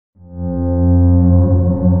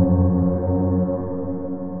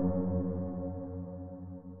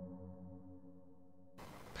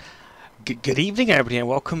Good evening, everybody, and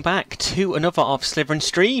welcome back to another of Sliver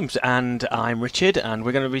Streams. And I'm Richard, and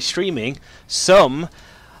we're going to be streaming some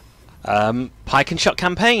Pike and Shot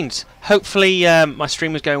campaigns. Hopefully, my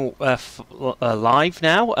stream is going live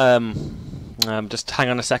now. Just hang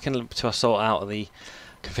on a second until I sort out the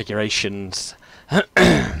configurations,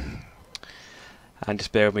 and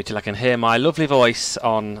just bear with me till I can hear my lovely voice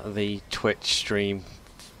on the Twitch stream.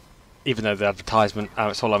 Even though the advertisement,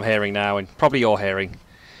 it's all I'm hearing now, and probably you're hearing.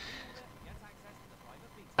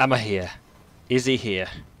 Am I here? Is he here?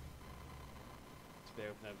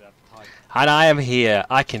 And I am here.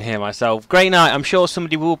 I can hear myself. Great night. I'm sure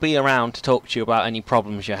somebody will be around to talk to you about any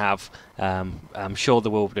problems you have. I'm sure they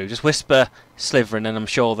will do. Just whisper Slivering and I'm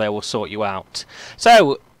sure they will sort you out.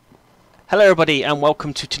 So, hello everybody and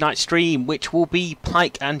welcome to tonight's stream, which will be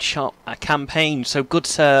Pike and Shot campaign. So good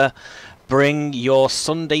sir, bring your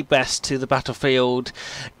Sunday best to the battlefield.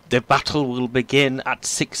 The battle will begin at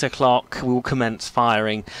 6 o'clock. We will commence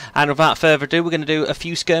firing. And without further ado, we're going to do a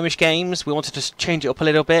few skirmish games. We wanted to change it up a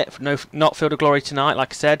little bit. No, not Field of Glory tonight,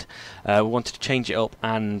 like I said. We wanted to change it up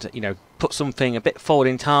and, you know, put something a bit forward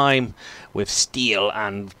in time with steel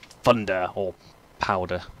and thunder or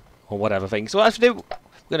powder or whatever things. So what I have to do, we're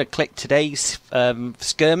going to click today's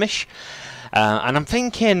skirmish. And I'm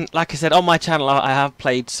thinking, like I said, on my channel I have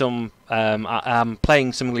played some, I'm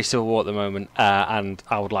playing some English Civil War at the moment, and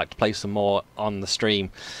I would like to play some more on the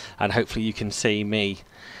stream, and hopefully you can see me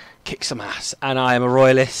kick some ass. And I am a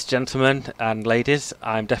royalist, gentlemen and ladies.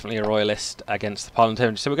 I'm definitely a royalist against the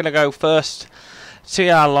parliamentarians. So we're going to go first, see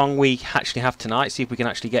how long we actually have tonight, see if we can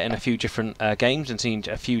actually get in a few different games and see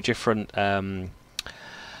a few different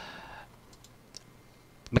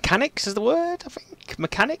mechanics is the word, I think,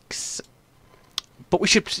 mechanics. But we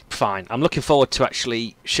should be fine. I'm looking forward to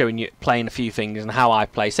actually showing you, playing a few things and how I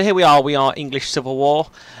play. So here we are English Civil War.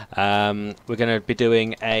 We're going to be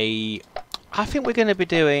doing I think we're going to be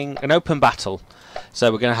doing an open battle. So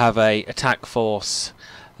we're going to have a attack force,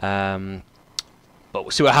 but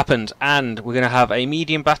we'll see what happens. And we're going to have a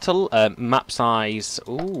medium battle, map size.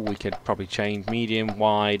 Ooh, we could probably change medium,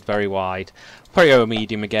 wide, very wide. Probably go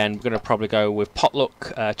medium again. We're going to probably go with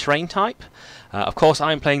potluck terrain type. Of course,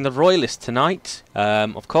 I'm playing the Royalists tonight,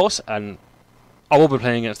 of course, and I will be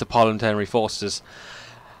playing against the Parliamentary Forces.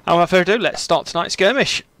 And without further ado, let's start tonight's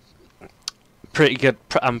skirmish. Pretty good.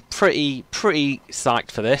 I'm pretty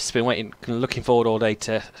psyched for this. Been waiting, looking forward all day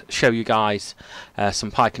to show you guys some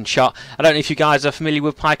Pike and Shot. I don't know if you guys are familiar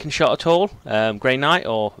with Pike and Shot at all, Grey Knight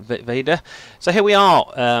or Vader. So here we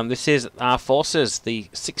are. This is our forces, the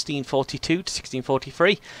 1642 to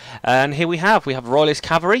 1643, and here we have Royalist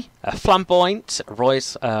cavalry, a flamboyant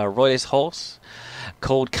Royalist horse,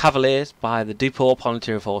 called Cavaliers by the Duport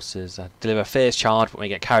Parliamentary Forces. Deliver a fierce charge but may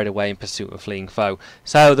get carried away in pursuit of a fleeing foe.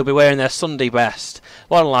 So they'll be wearing their Sunday best.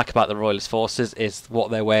 What I like about the Royalist Forces is what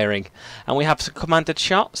they're wearing. And we have some commanded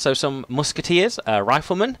shot, so some musketeers,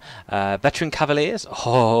 riflemen, veteran cavaliers.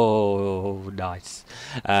 Oh, nice.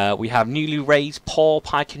 We have newly raised poor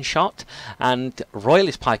Pike and Shot and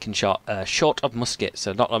Royalist Pike and Shot, short of muskets.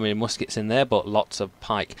 So not only muskets in there, but lots of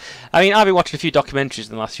pike. I mean, I've been watching a few documentaries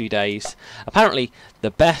in the last few days. Apparently,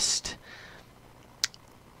 the best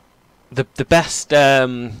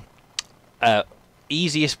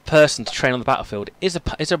easiest person to train on the battlefield is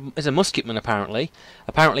a musketman.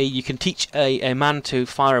 Apparently you can teach a man to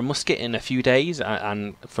fire a musket in a few days,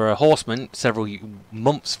 and for a horseman several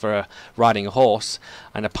months for riding a horse,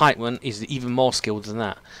 and a pikeman is even more skilled than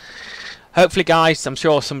that. Hopefully, guys, I'm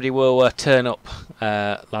sure somebody will turn up,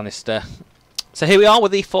 Lannister. So here we are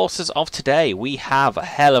with the forces of today. We have a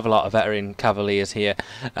hell of a lot of veteran cavaliers here.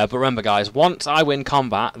 But remember, guys, once I win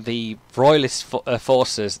combat, the Royalist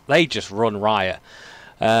forces, they just run riot.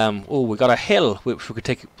 Oh, we've got a hill, which we could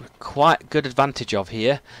take quite good advantage of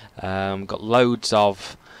here. Got loads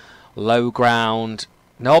of low ground,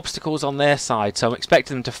 no obstacles on their side. So I'm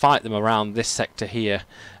expecting them to fight them around this sector here,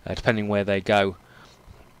 depending where they go.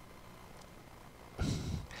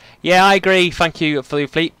 Yeah, I agree. Thank you for the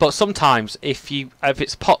fleet. But sometimes, if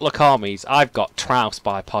it's potluck armies, I've got trounced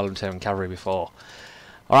by Parliamentarian cavalry before.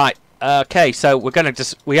 All right. Okay. So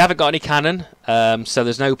we haven't got any cannon, so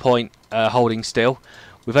there's no point holding still.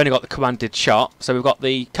 We've only got the commanded shot. So we've got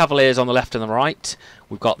the cavaliers on the left and the right.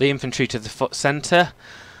 We've got the infantry to the centre.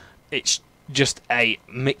 It's just a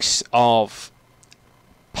mix of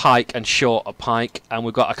pike and short of pike, and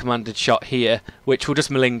we've got a commanded shot here which will just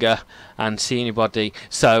malinger and see anybody.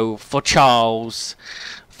 So for Charles,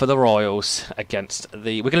 for the Royals, against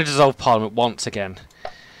the, we're going to dissolve Parliament once again,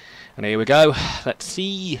 and here we go. Let's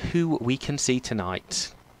see who we can see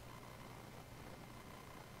tonight.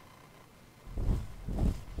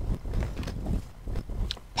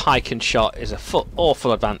 Pike and Shot is a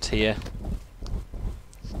awful advance here.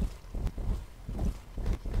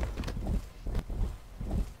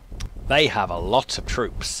 They have a lot of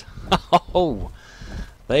troops. Oh,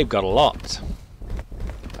 they've got a lot.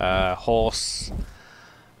 Horse.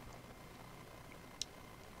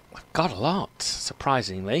 I've got a lot,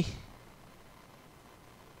 surprisingly.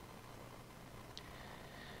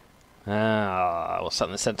 What's that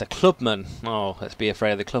in the centre? Clubman. Oh, let's be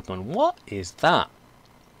afraid of the Clubman. What is that?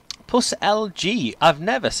 Plus LG. I've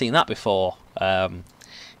never seen that before.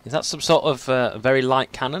 Is that some sort of very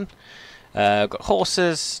light cannon? Got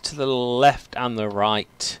horses to the left and the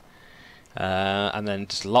right. And then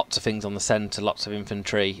just lots of things on the centre, lots of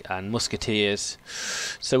infantry and musketeers.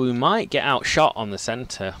 So we might get outshot on the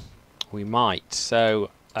centre. We might. So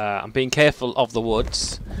I'm being careful of the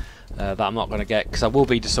woods. That I'm not going to get, because I will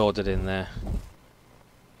be disordered in there.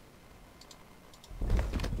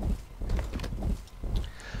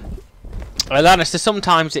 Lannister,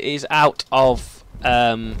 sometimes it is out of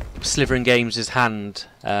Slivering Games' hand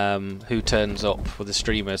who turns up with the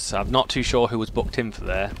streamers. I'm not too sure who was booked in for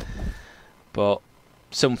there, but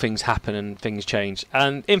some things happen and things change.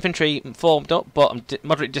 And infantry formed up, but I'm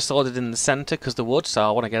moderately disordered in the centre because of the wood, so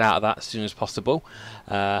I want to get out of that as soon as possible.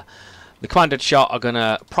 The commanded shot are going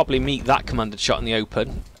to probably meet that commanded shot in the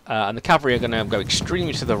open, and the cavalry are going to go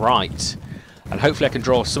extremely to the right, and hopefully I can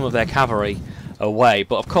draw some of their cavalry away.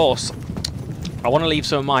 But of course, I want to leave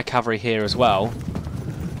some of my cavalry here as well,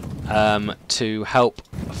 to help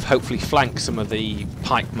hopefully flank some of the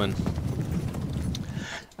pikemen.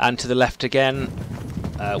 And to the left again,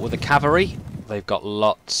 with the cavalry, they've got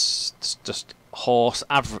lots, just horse,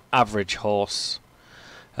 average horse.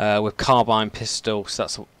 With carbine pistols, so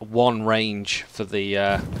that's one range for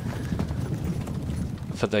the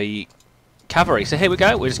cavalry. So here we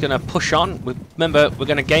go. We're just going to push on. Remember, we're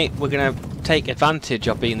going to take advantage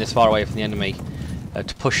of being this far away from the enemy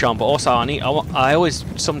to push on. But also, I always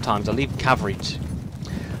sometimes I leave cavalry.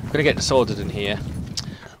 I'm going to get disordered in here,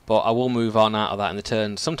 but I will move on out of that in the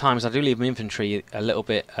turn. Sometimes I do leave my infantry a little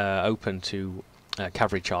bit open to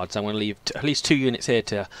cavalry charge. So I'm going to leave at least 2 units here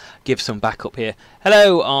to give some backup here.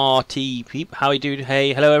 Hello RT peep, how are you doing?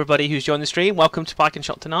 Hey, hello everybody who's joined the stream. Welcome to Pike and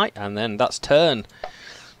Shot tonight. And then that's turn.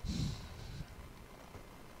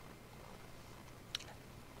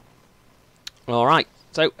 Alright,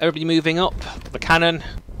 so everybody moving up. The cannon.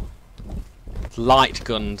 Light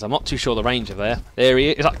guns. I'm not too sure the range of there. There he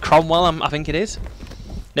is. Is that Cromwell? I think it is.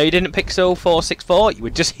 No, you didn't, Pixel 464. You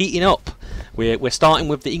were just heating up. We're starting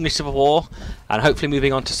with the English Civil War and hopefully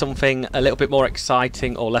moving on to something a little bit more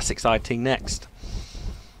exciting or less exciting next.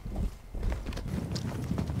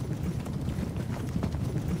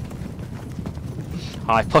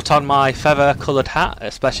 I put on my feather coloured hat,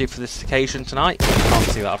 especially for this occasion tonight. You can't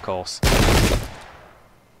see that, of course.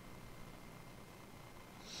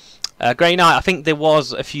 Grey Knight, I think there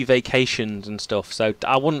was a few vacations and stuff, so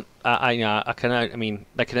I wouldn't. I mean,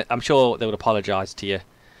 I'm sure they would apologise to you.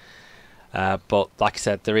 But like I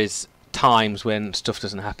said, there is times when stuff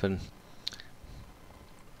doesn't happen.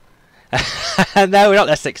 No, we're not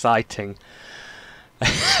less exciting.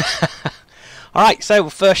 Alright, so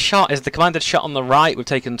first shot is the commanded shot on the right. We've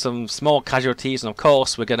taken some small casualties, and of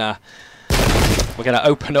course we're gonna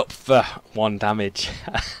open up for 1 damage.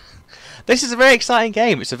 This is a very exciting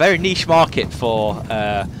game. It's a very niche market for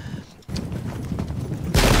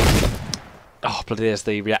oh bloody, there's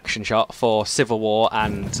the reaction shot for Civil War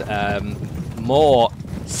and more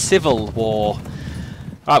Civil War. Alright,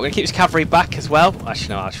 we're going to keep this cavalry back as well. Actually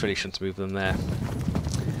no, I really shouldn't move them there.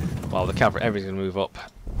 Well, the cavalry, everybody's going to move up.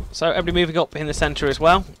 So everybody moving up in the centre as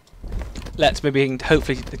well. Let's maybe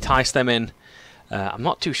hopefully entice them in. I'm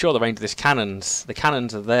not too sure the range of this cannons. The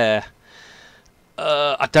cannons are there.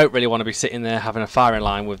 I don't really want to be sitting there having a firing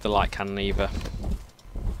line with the light cannon either.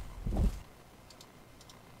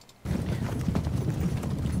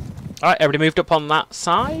 Alright, everybody moved up on that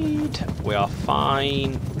side. We are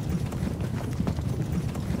fine.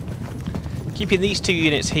 Keeping these 2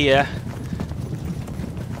 units here.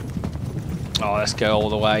 Oh, let's go all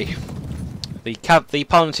the way. The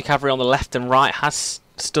parliamentary cavalry on the left and right has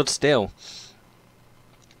stood still.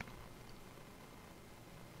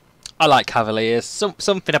 I like cavaliers.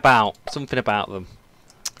 Something about them.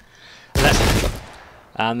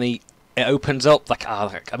 And it opens up like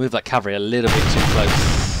I moved that cavalry a little bit too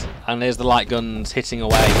close. And there's the light guns hitting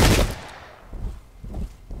away.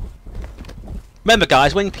 Remember,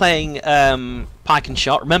 guys, when playing Pike and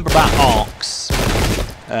Shot, remember about arcs.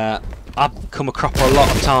 I've come across a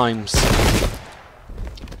lot of times.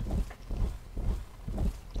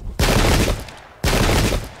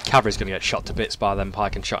 Cavalry's going to get shot to bits by them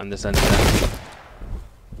Pike and Shot in the centre.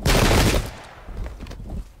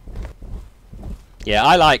 Yeah,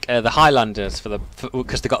 I like the Highlanders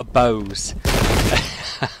because they got bows.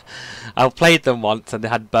 I played them once and they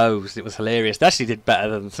had bows. It was hilarious. They actually did better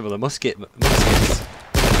than some of the muskets.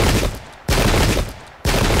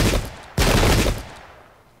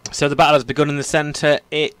 So the battle has begun in the centre.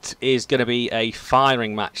 It is going to be a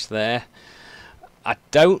firing match there. I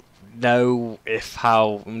don't know if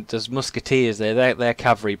there's musketeers there. They're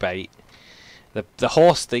cavalry bait. The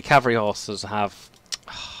cavalry horses have.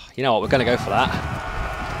 You know what? We're going to go for that.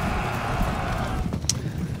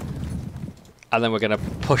 And then we're going to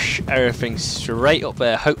push everything straight up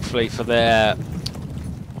there, hopefully for the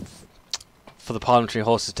parliamentary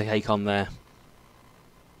horses to take on there.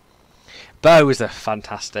 Bows are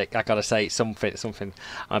fantastic. I gotta say, something.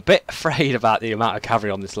 I'm a bit afraid about the amount of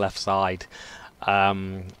cavalry on this left side, but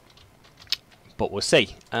we'll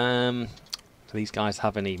see. Do these guys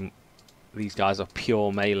have any? These guys are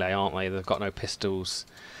pure melee, aren't they? They've got no pistols.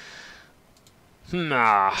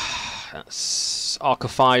 That's arc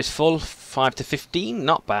of fire is full. 5 to 15,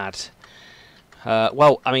 not bad.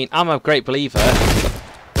 Well, I mean, I'm a great believer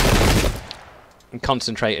in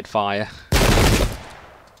concentrated fire.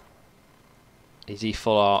 Is he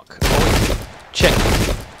full arc? Oh, check.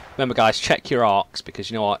 Remember, guys, check your arcs because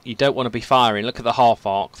you know what? You don't want to be firing. Look at the half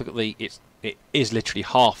arc. Look at it is literally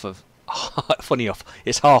half of. Funny enough,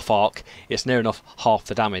 it's half arc. It's near enough half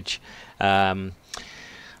the damage. I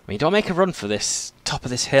mean, do I make a run for this top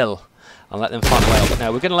of this hill and let them find a way up?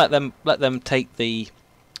 No, we're going to let them take all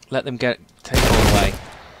the way.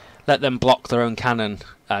 Let them block their own cannon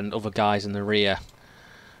and other guys in the rear.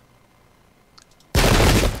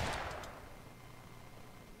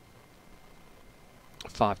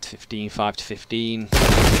 Five to 15.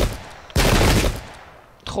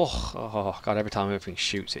 Oh god! Every time everything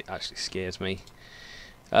shoots, it actually scares me.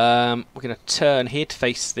 We're going to turn here to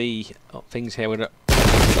face the things here. We're going to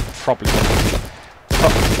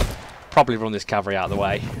probably run this cavalry out of the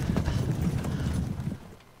way.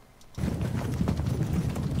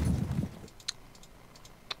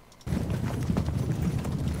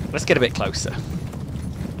 Let's get a bit closer.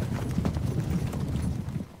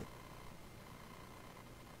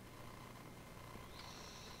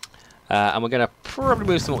 And we're going to probably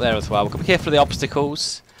move some up there as well. We've got to be careful of the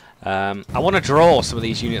obstacles. I want to draw some of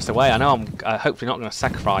these units away. I know I'm hopefully not going to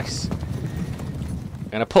sacrifice. I'm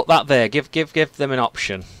going to put that there. Give them an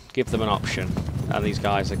option. Give them an option. And these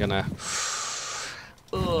guys are going to...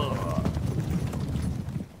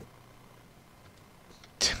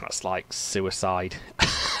 That's like suicide.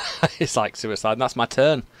 It's like suicide. And that's my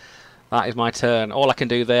turn. That is my turn. All I can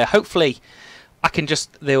do there. Hopefully... I can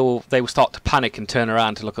just they will start to panic and turn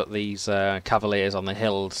around to look at these cavaliers on the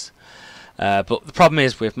hills. But the problem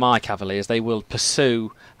is with my cavaliers, they will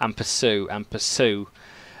pursue and pursue and pursue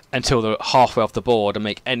until they're halfway off the board and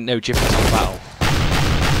make no difference on the battle.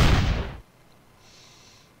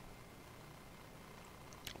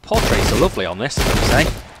 Portraits are lovely on this, I would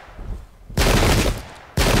say.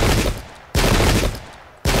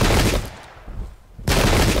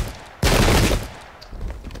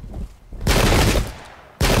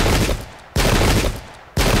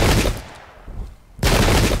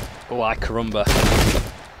 Oh, I carumba.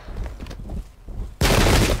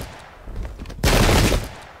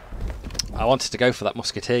 I wanted to go for that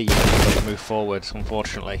musketeer unit, but it moved forward,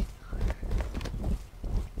 unfortunately.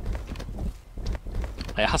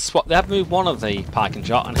 It has they have moved one of the Pike and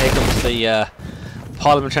Shot, and here comes the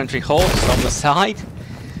parliamentary horse on the side.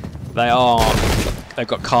 They've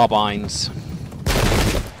got carbines.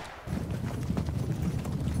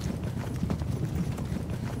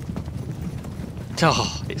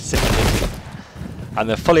 Oh, it's sickening. And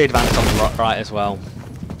they're fully advanced on the right as well.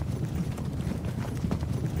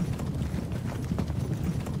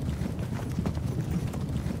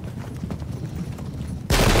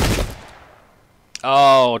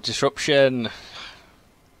 Oh, disruption.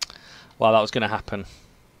 Well, that was going to happen.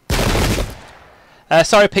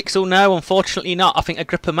 Sorry, Pixel. No, unfortunately not. I think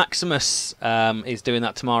Agrippa Maximus is doing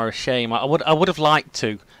that tomorrow. Shame. I would have liked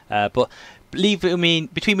to, but believe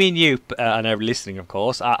it, between me and you, I know listening, of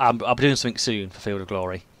course. I'll be doing something soon for Field of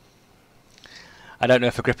Glory. I don't know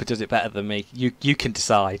if Agrippa does it better than me. You can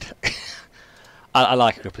decide. I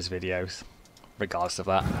like Agrippa's videos, regardless of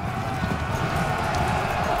that.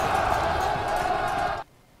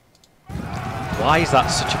 Why is that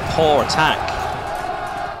such a poor attack?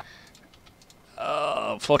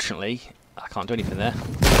 Unfortunately, I can't do anything there.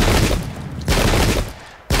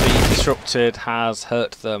 Being disrupted has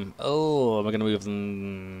hurt them. Oh, we're going to move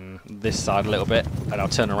them this side a little bit, and I'll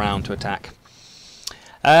turn around to attack.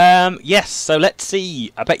 Yes, so let's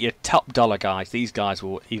see. I bet you top dollar, guys. These guys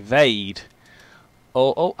will evade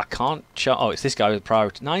Oh, I can't shot. Oh, it's this guy with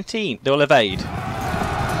priority. 19. They'll evade.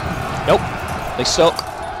 Nope. They suck.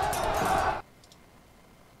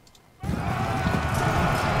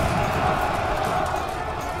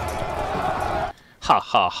 Ha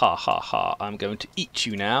ha ha ha ha. I'm going to eat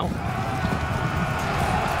you now.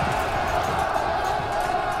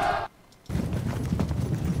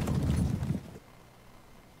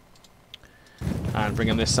 And bring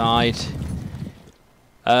them this side.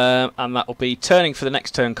 And that will be turning for the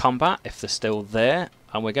next turn combat, if they're still there.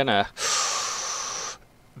 And we're going to...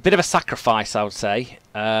 A bit of a sacrifice, I would say.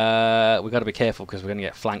 We've got to be careful because we're going to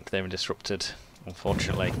get flanked there and disrupted,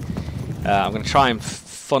 unfortunately. I'm going to try and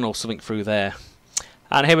funnel something through there.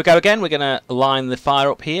 And here we go again. We're going to line the fire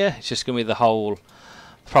up here. It's just going to be the whole...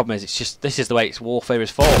 The problem is, it's just this is the way it's warfare is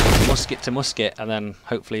fought. Musket to musket, and then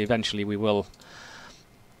hopefully eventually we will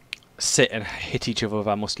sit and hit each other with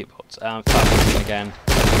our musket butts. Again.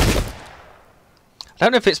 I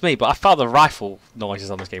don't know if it's me, but I found the rifle noises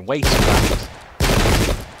on this game way too loud.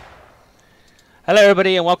 Hello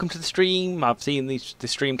everybody and welcome to the stream. I've seen the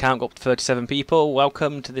stream count go up to 37 people.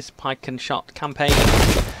 Welcome to this Pike and Shot campaign.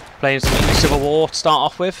 Playing some English Civil War to start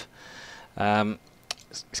off with.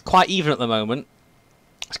 It's quite even at the moment.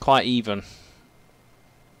 It's quite even.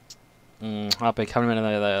 How big? How many men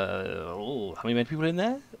are there? Ooh, how many people in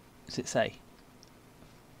there? Does it say?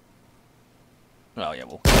 Oh yeah,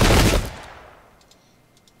 well.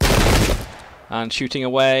 And shooting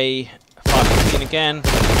away. 5:15 again.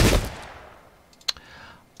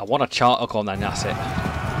 I want a chart hook on there, that's it.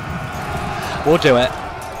 We'll do it.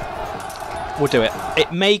 We'll do it.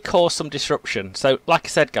 It may cause some disruption. So, like I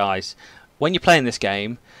said, guys, when you're playing this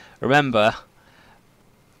game, remember,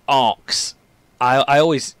 arcs. I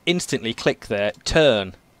always instantly click there,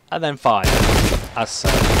 turn, and then fire. As so.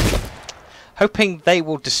 Hoping they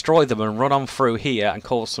will destroy them and run on through here and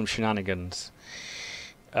cause some shenanigans.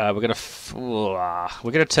 We're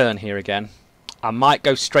gonna turn here again. I might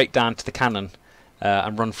go straight down to the cannon.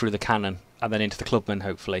 And run through the cannon and then into the clubmen,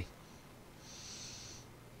 hopefully.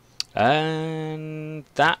 And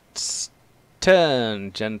that's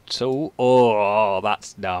turn, gentle. Oh,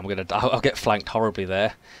 that's no. I'll get flanked horribly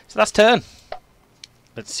there. So that's turn.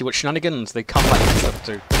 Let's see what shenanigans they come back this up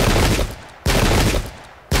to.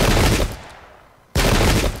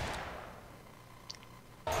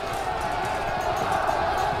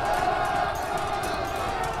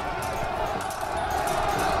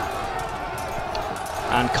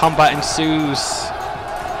 And combat ensues.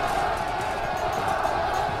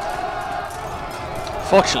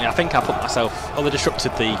 Fortunately, I think I put myself... Oh, they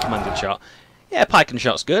disrupted the commanded shot. Yeah, Pike and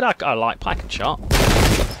Shot's good. I like Pike and Shot.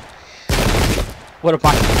 What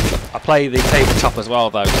about... I play the tabletop as well,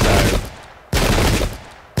 though, so...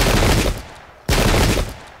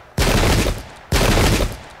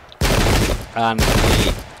 And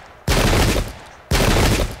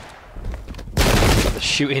the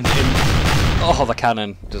shooting in... Oh, the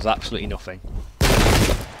cannon does absolutely nothing.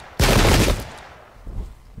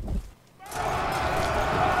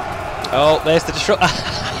 Oh, there's the disrupt.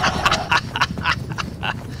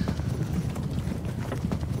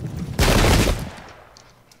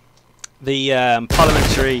 The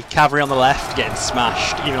parliamentary cavalry on the left getting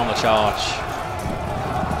smashed, even on the charge.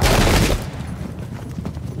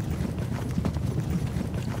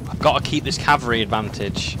 I've got to keep this cavalry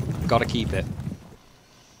advantage. I've got to keep it.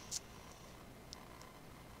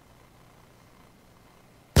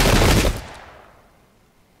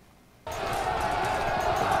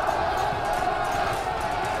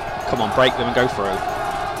 Come on, break them and go through.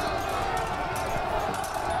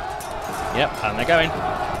 Yep, and they're going.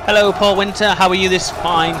 Hello, Paul Winter. How are you this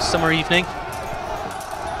fine summer evening?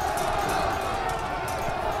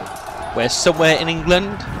 We're somewhere in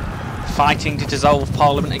England, fighting to dissolve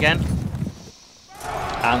Parliament again.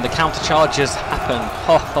 And the counter-charges happen.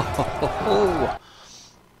 Ho, ho, ho, ho, ho.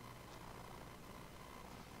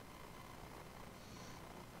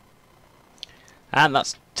 And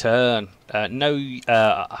that's turn.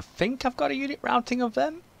 I think I've got a unit routing of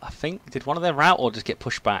them. I think, did one of them route or just get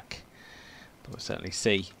pushed back? But we'll certainly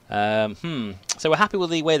see. So we're happy with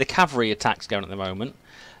the way the cavalry attack's going at the moment.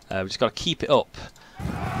 We've just got to keep it up.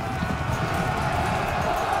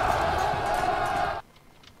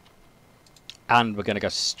 And we're going to go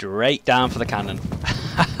straight down for the cannon.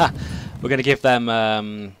 We're going to give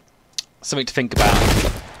them something to think about.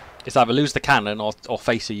 It's either lose the cannon or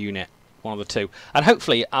face a unit. One of the two. And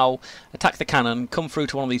hopefully I'll attack the cannon, come through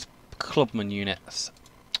to one of these clubman units.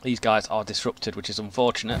 These guys are disrupted, which is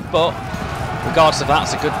unfortunate, but regardless of that,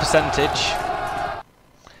 it's a good percentage.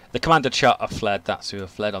 The command shot have fled. That's who have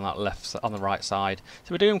fled on that on the right side.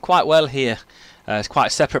 So we're doing quite well here. It's quite a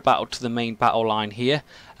separate battle to the main battle line here.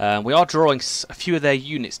 We are drawing a few of their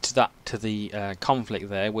units to the conflict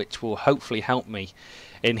there, which will hopefully help me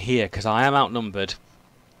in here because I am outnumbered.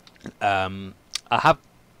 I have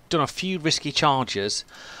done a few risky charges,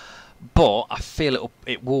 but I feel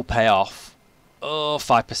it will pay off. Oh,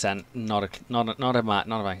 5%. Not a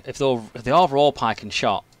man. If they are raw Pike and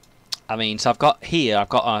Shot, I mean, so I've got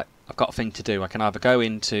a thing to do. I can either go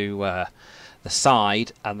into the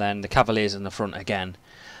side and then the Cavaliers in the front again,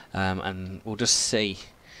 and we'll just see.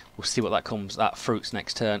 We'll see what that fruits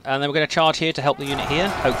next turn, and then we're going to charge here to help the unit here,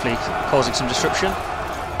 hopefully causing some disruption.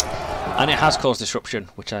 And it has caused disruption,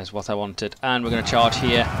 which is what I wanted. And we're going to charge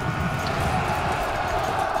here.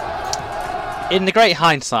 In the great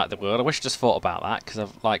hindsight of the world, I wish I just thought about that because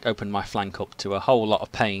I've like opened my flank up to a whole lot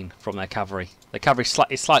of pain from their cavalry. The cavalry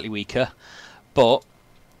is slightly weaker, but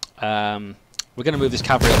we're going to move this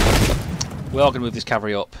cavalry up. We are going to move this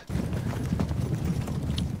cavalry up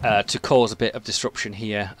to cause a bit of disruption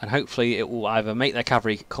here, and hopefully it will either make their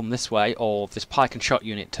cavalry come this way or this Pike and Shot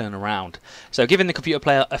unit turn around. So giving the computer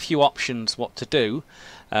player a few options what to do.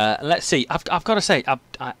 Let's see. I've got to say,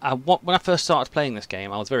 when I first started playing this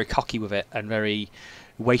game, I was very cocky with it and very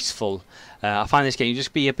wasteful. I find this game you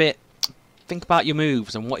just be a bit. Think about your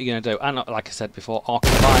moves and what you're going to do. And like I said before, arc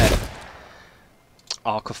of fire.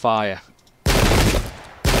 Arc of fire.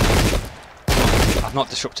 I've not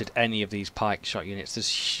disrupted any of these Pike Shot units. There's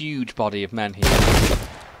a huge body of men here.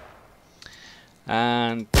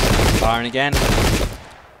 And firing again.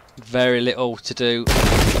 Very little to do.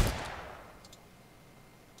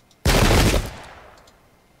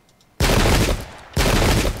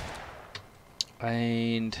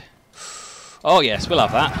 And oh yes, we'll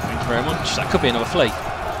have that. Thank you very much. That could be another fleet.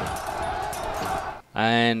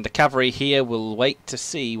 And the cavalry here will wait to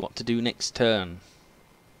see what to do next turn.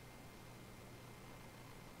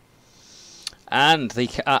 And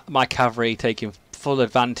my cavalry taking full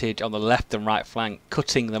advantage on the left and right flank,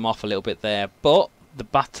 cutting them off a little bit there. But the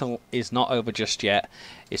battle is not over just yet.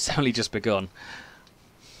 It's only just begun.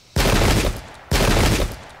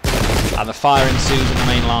 And the fire ensues in the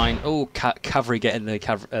main line. Oh, cavalry getting the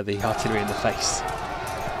artillery in the face.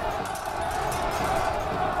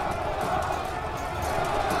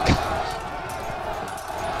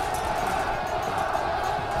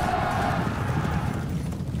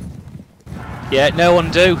 Yeah, no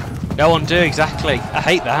undo. No undo, exactly. I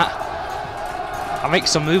hate that. I make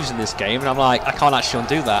some moves in this game and I'm like, I can't actually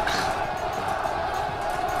undo that.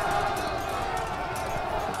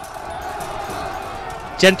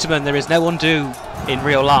 Gentlemen, there is no undo in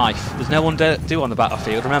real life. There's no undo on the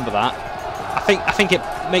battlefield, remember that. I think it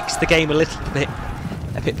makes the game a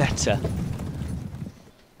bit better.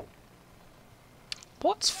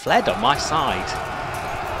 What's fled on my side?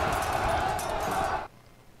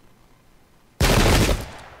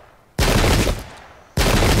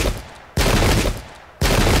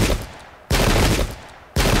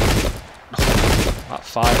 That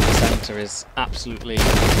fire in the centre is absolutely...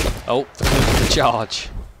 Oh, they're coming for the charge.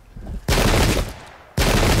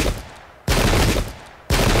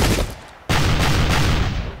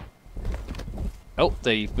 Oh,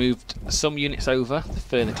 they've moved some units over. They're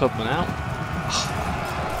throwing the clubman out.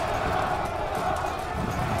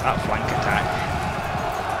 That flank attack.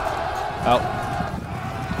 Oh.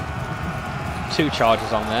 2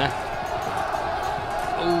 charges on there.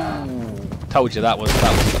 Ooh. Told you that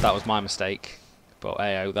was my mistake. But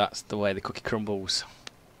ayo, that's the way the cookie crumbles.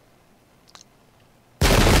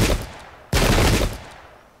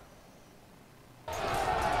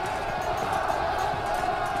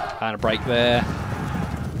 And a break there.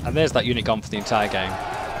 And there's that unit gone for the entire game.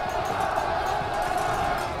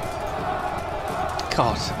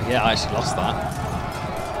 God, yeah, I actually lost that.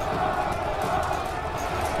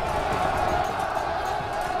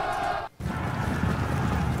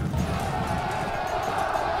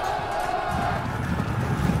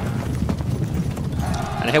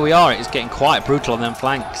 And here we are, it's getting quite brutal on them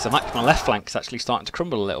flanks. My left flank's actually starting to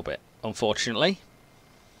crumble a little bit, unfortunately.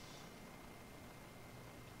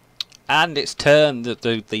 And it's turned that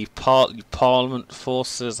the Parliament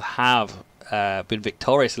forces have been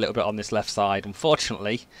victorious a little bit on this left side.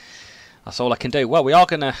 Unfortunately, that's all I can do. Well, we are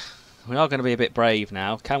gonna be a bit brave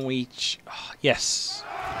now. Can we? Yes.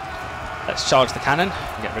 Let's charge the cannon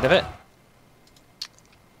and get rid of it.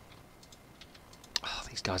 Oh,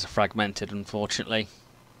 these guys are fragmented, unfortunately.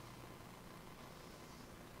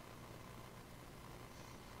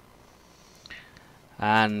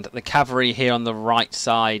 And the cavalry here on the right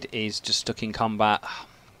side is just stuck in combat.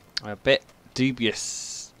 I'm a bit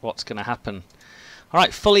dubious what's going to happen.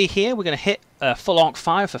 Alright, fully here. We're going to hit full arc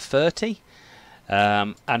fire for 30.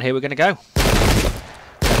 And here we're going to go.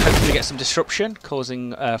 Hopefully get some disruption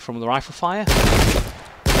causing from the rifle fire.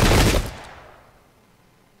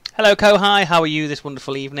 Hello Kohai, how are you this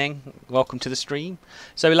wonderful evening? Welcome to the stream.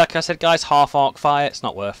 So like I said guys, half arc fire, it's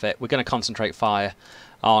not worth it. We're going to concentrate fire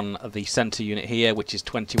on the centre unit here, which is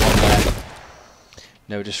 21 there.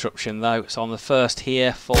 No disruption though. So on the first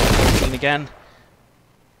here, 14 again.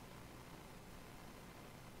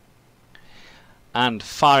 And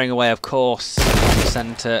firing away, of course, on the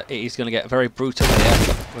centre. It is going to get very brutal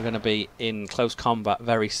here. We're going to be in close combat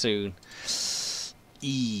very soon.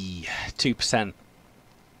 2%.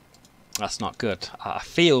 That's not good. I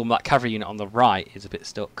feel that cavalry unit on the right is a bit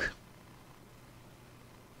stuck.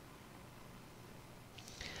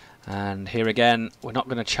 And here again, we're not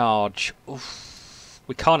going to charge. Oof.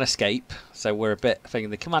 We can't escape, so we're a bit thinking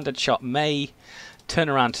the commanded shot may turn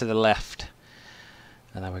around to the left.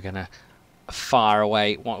 And then we're going to fire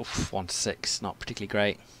away. 1 to 6, not particularly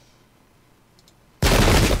great.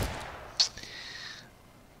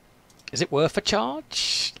 Is it worth a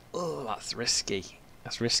charge? Oh, that's risky.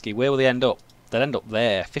 That's risky. Where will they end up? They'll end up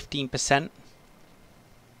there. 15%.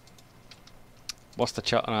 What's the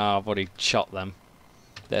shot? Oh, I've already shot them.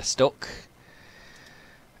 They're stuck.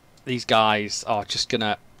 These guys are just going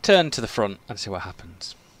to turn to the front and see what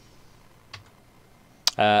happens.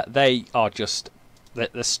 They are just...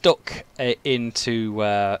 They're stuck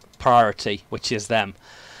into priority, which is them.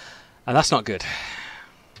 And that's not good.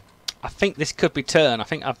 I think this could be turned. I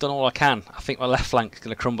think I've done all I can. I think my left flank is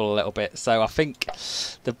going to crumble a little bit. So I think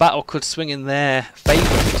the battle could swing in their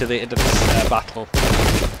favour to the end of this battle.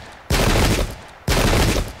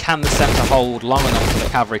 Can the centre hold long enough for the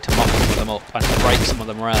cavalry to mop some of them up and to break some of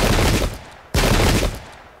them around?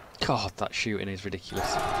 God, that shooting is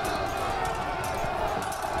ridiculous.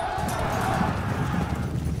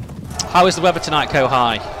 How is the weather tonight,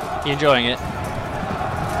 Kohai? You enjoying it?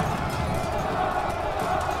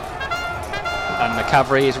 And the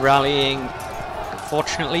cavalry is rallying,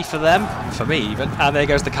 fortunately for them, for me even. And there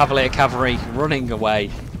goes the Cavalier cavalry running away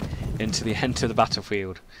into the end of the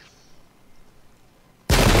battlefield.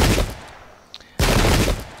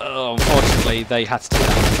 Oh, unfortunately, they had to take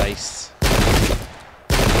that in the face.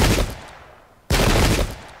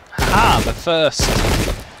 Haha, the first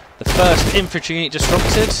infantry unit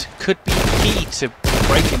disrupted could be key to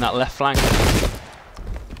breaking that left flank.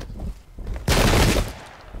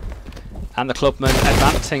 And the clubmen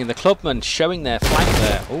advancing, the clubmen showing their flank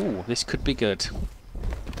there. Oh, this could be good.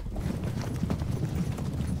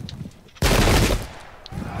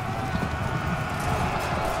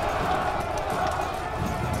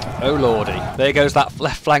 Oh lordy, there goes that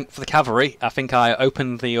left flank for the cavalry. I think I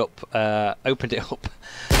opened it up quite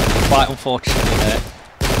unfortunately there.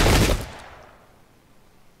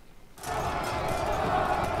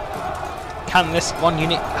 Can this one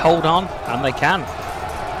unit hold on? And they can.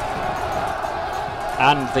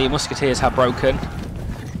 And the musketeers have broken.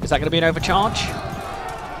 Is that going to be an overcharge?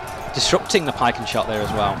 Disrupting the Pike and Shot there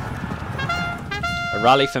as well. A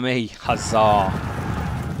rally for me. Huzzah.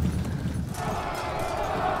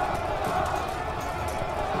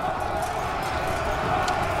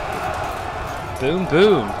 Boom,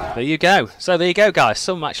 boom. There you go. So there you go, guys.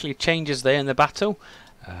 Some actually changes there in the battle.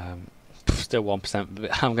 Still 1%,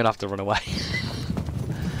 but I'm going to have to run away.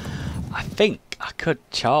 I think I could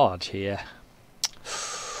charge here.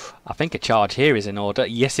 I think a charge here is in order.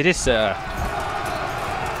 Yes, it is, sir.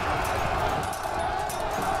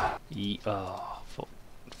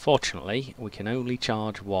 Fortunately, we can only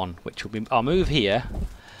charge one, which will be... I'll move here,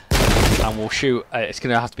 and we'll shoot... it's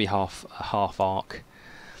going to have to be half arc.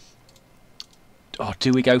 Oh,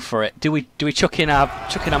 do we go for it? Do we chuck in our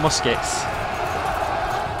muskets?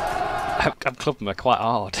 I'm clubbing them quite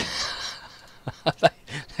hard.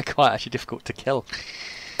 They're quite actually difficult to kill.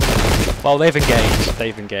 Well, they've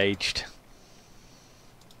engaged.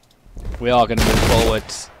 We are going to move forward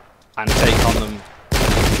and take on them.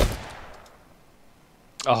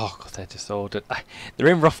 Oh, God, they're disordered. They're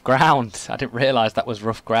in rough ground. I didn't realise that was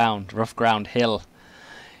rough ground. Rough ground hill.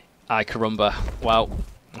 Ay, carumba. Well,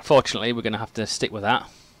 unfortunately, we're going to have to stick with that.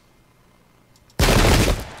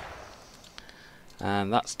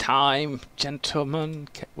 And that's time, gentlemen.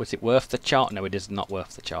 Was it worth the charge? No, it is not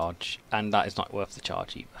worth the charge. And that is not worth the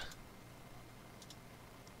charge either.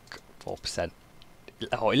 4%.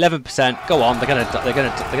 Oh, 11%. Go on. They're gonna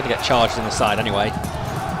get charged on the side anyway.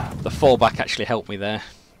 The fallback actually helped me there.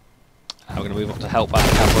 I'm going to move up to help our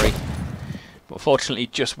cavalry. But fortunately,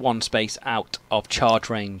 just one space out of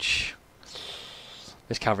charge range.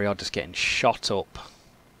 This cavalry are just getting shot up.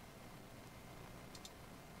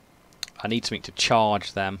 I need something to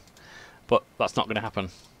charge them, but that's not going to happen.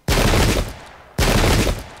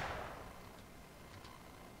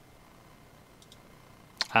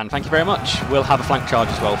 And thank you very much. We'll have a flank charge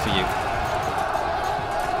as well for you.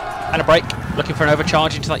 And a break. Looking for an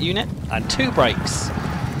overcharge into that unit. And 2 breaks.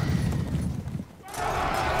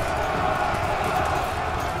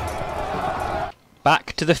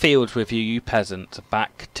 Back to the fields with you, you peasant.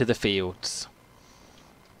 Back to the fields.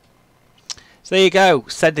 So there you go.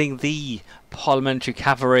 Sending the parliamentary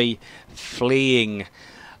cavalry fleeing.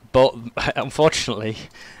 But unfortunately,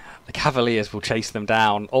 the Cavaliers will chase them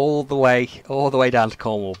down all the way down to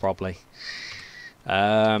Cornwall, probably.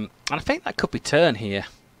 And I think that could be turn here.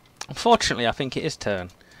 Unfortunately, I think it is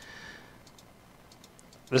turn.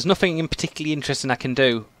 There's nothing in particularly interesting I can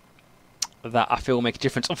do that I feel will make a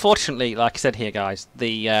difference. Unfortunately, like I said here, guys,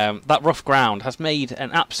 the that rough ground has made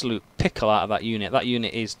an absolute pickle out of that unit. That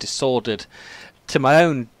unit is disordered to my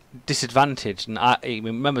own disadvantage. And I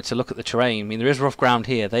remember to look at the terrain. I mean, there is rough ground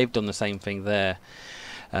here. They've done the same thing there.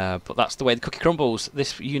 But that's the way the cookie crumbles.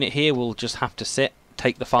 This unit here will just have to sit,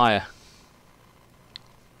 take the fire.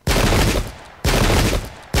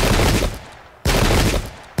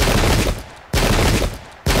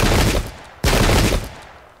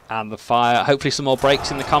 And the fire, hopefully some more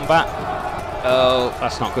breaks in the combat. Oh,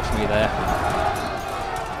 that's not good for me there.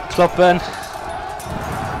 Clubburn.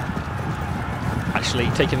 Actually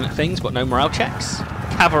taking things, but no morale checks.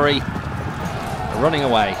 Cavalry running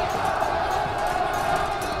away.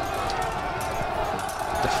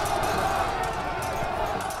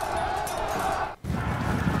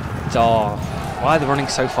 Oh, why are they running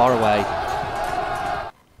so far away?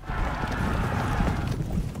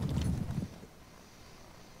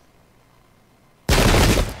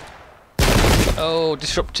 Oh,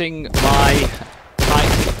 disrupting my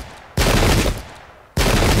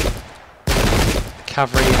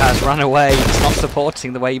cavalry has run away. It's not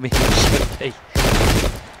supporting the way it should be.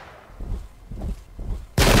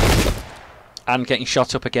 And getting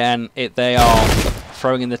shot up again. They are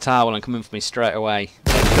throwing in the towel and coming for me straight away.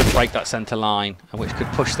 They could break that centre line, and which could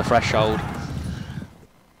push the threshold.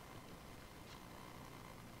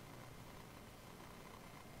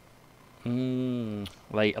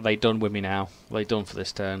 Are they done with me now? Are they done for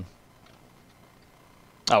this turn?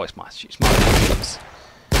 Oh, it's my reactions.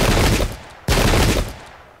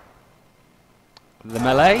 The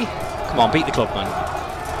melee? Come on, beat the clubman.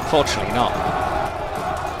 Unfortunately not.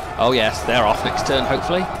 Oh yes, they're off next turn,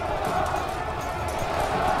 hopefully.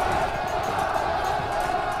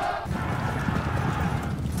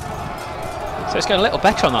 So it's going a little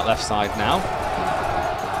better on that left side now.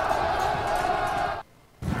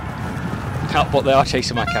 But they are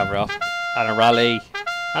chasing my cavalry off. And a rally.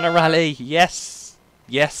 And a rally. Yes.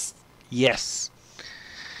 Yes. Yes.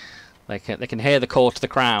 They can hear the call to the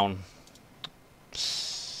crown.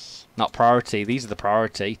 Not priority. These are the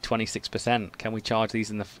priority. 26%. Can we charge these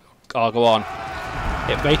in the... Oh, go on.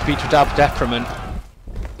 It may be to detriment.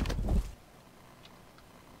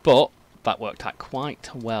 But that worked out quite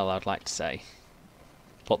well, I'd like to say.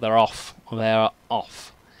 But they're off. They're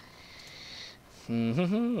off.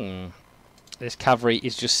 This cavalry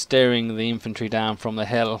is just steering the infantry down from the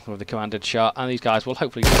hill with the commanded shot, and these guys will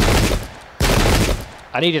hopefully just...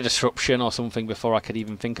 I need a disruption or something before I could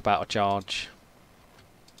even think about a charge.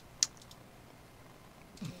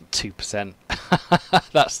 2%.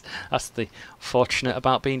 That's the fortunate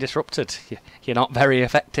about being disrupted. You're not very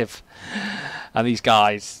effective. And these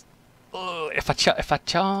guys, if I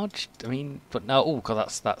charged, I mean, but no, oh god,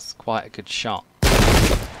 that's quite a good shot.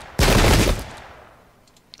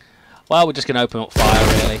 Well, we're just going to open up fire,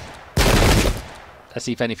 really. Let's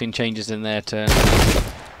see if anything changes in their turn.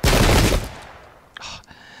 Oh,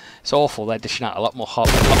 it's awful. They're dishing out a lot more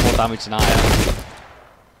damage than I am.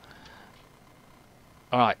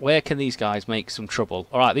 Alright, where can these guys make some trouble?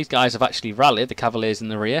 Alright, these guys have actually rallied, the Cavaliers in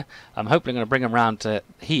the rear. I'm hoping I'm going to bring them round to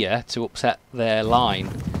here to upset their line.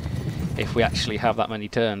 If we actually have that many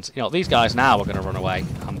turns. You know, these guys now are going to run away.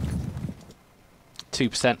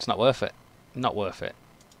 2%'s not worth it. Not worth it.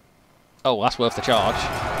 Oh, that's worth the charge.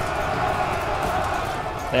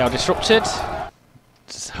 They are disrupted.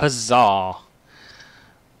 Huzzah.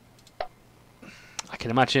 I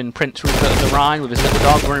can imagine Prince Rupert of the Rhine with his little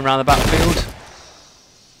dog running around the battlefield.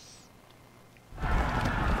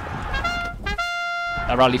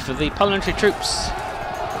 A rally for the parliamentary troops.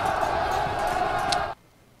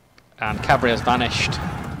 And cavalry has vanished.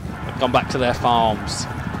 They've gone back to their farms.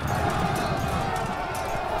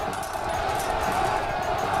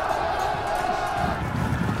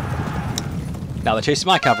 Now they're chasing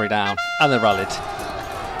my cavalry down, and they're rallied.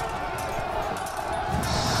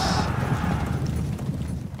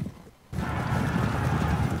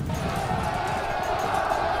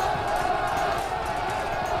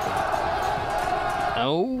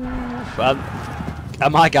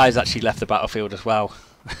 And my guys actually left the battlefield as well.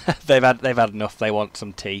 they've had enough. They want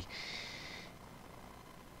some tea.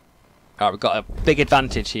 Alright, we've got a big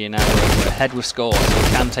advantage here now. We're ahead with scores, so we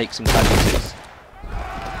can take some casualties.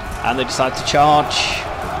 And they decide to charge.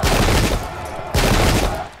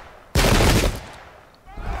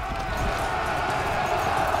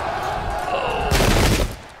 Oh.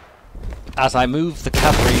 As I move the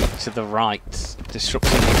cavalry to the right,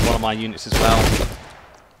 disrupting one of my units as well.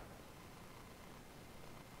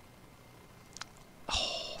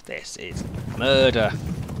 Oh, this is murder.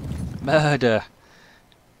 Murder.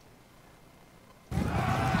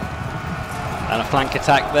 And a flank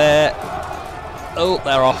attack there. Oh,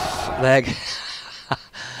 they're off. They're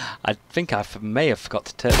I think I may have forgot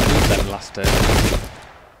to move them last turn.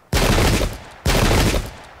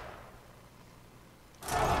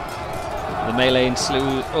 The melee and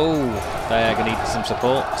slew. Oh, they're going to need some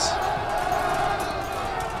support.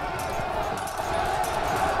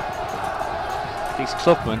 These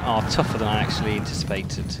clubmen are tougher than I actually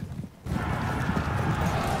anticipated.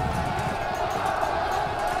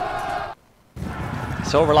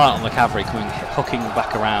 It's all reliant on the cavalry hooking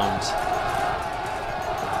back around.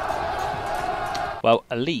 Well,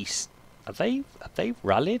 at least have they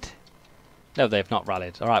rallied? No, they've not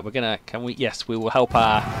rallied. All right, we're gonna. Can we? Yes, we will help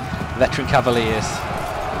our veteran cavaliers.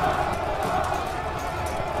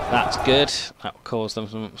 That's good. That will cause them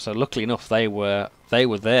some. So luckily enough, they were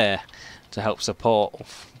there to help support.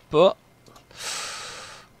 But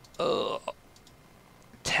 10%.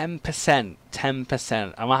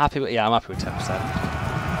 10%. Am I happy with? Yeah, I'm happy with 10%.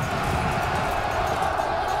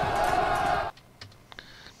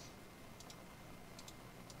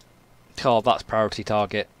 Oh, that's priority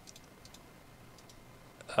target.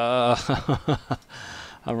 I'm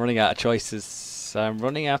running out of choices. I'm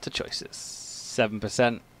running out of choices.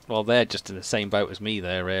 7%. Well, they're just in the same boat as me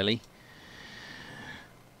there, really.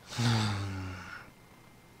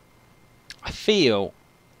 I feel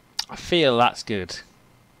that's good.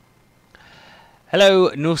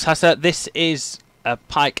 Hello, Nusasa. This is a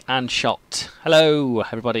Pike and Shot. Hello,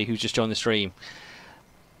 everybody who's just joined the stream.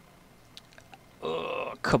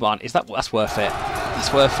 Oh, come on, that's worth it?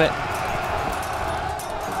 That's worth it.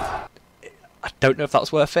 I don't know if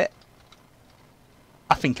that's worth it.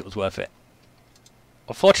 I think it was worth it.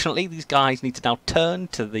 Unfortunately, these guys need to now turn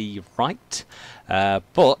to the right,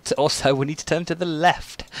 but also we need to turn to the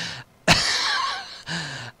left.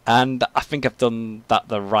 And I think I've done that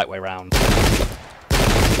the right way round.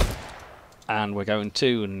 And we're going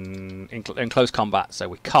to in close combat, so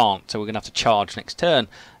we can't. So we're going to have to charge next turn.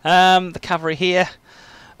 The cavalry here.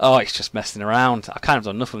 Oh, it's just messing around. I kind of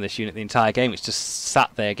done nothing with this unit the entire game. It's just sat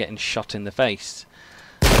there getting shot in the face.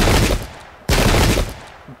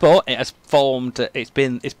 But it has formed. It's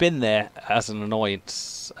been there as an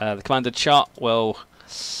annoyance. The commanded shot will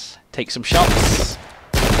take some shots.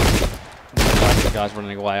 The guys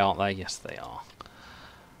running away, aren't they? Yes, they are.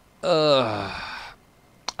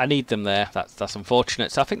 I need them there. That's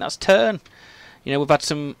unfortunate. So I think that's turn. You know, we've had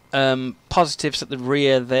some positives at the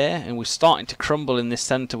rear there, and we're starting to crumble in this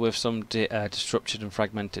centre with some disrupted and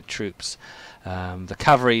fragmented troops. The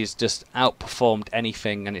cavalry's just outperformed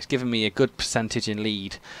anything, and it's given me a good percentage in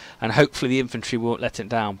lead. And hopefully the infantry won't let it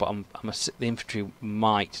down, but the infantry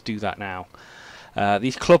might do that now.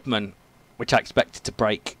 These clubmen, which I expected to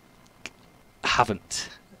break, haven't.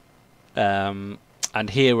 And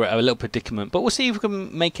here we're at a little predicament, but we'll see if we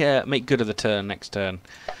can make good of the turn next turn.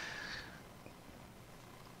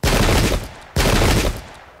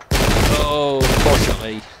 Oh,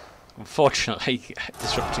 unfortunately,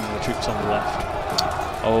 disrupting the troops on the left.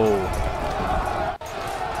 Oh,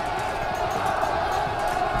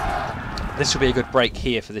 this will be a good break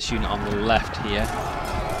here for this unit on the left here.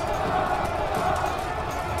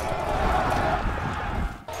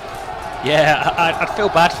 Yeah, I'd feel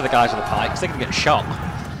bad for the guys on the pike, because they're going to get shot.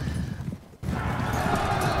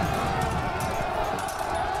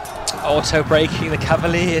 Auto-breaking the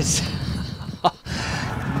cavaliers.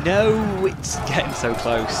 No, it's getting so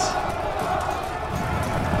close.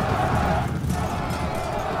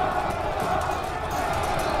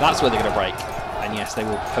 That's where they're going to break. And yes, they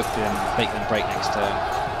will hopefully make them break next turn.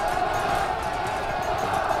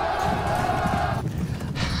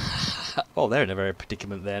 Oh, they're in a very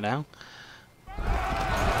predicament there now.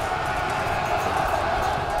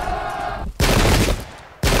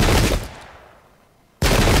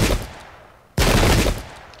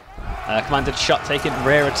 Commanded shot taken,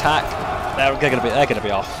 rear attack. They're going to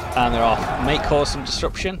be off, and they're off. May cause some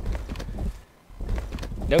disruption.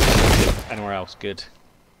 No disruption anywhere else. Good.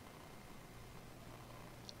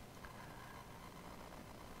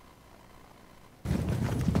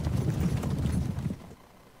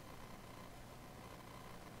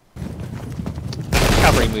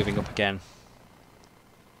 moving up again.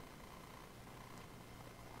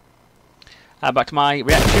 Back to my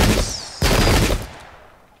reactions.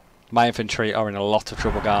 My infantry are in a lot of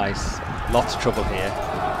trouble, guys. Lots of trouble here.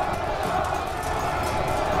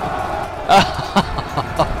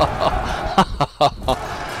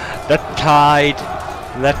 The tide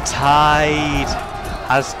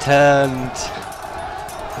has turned.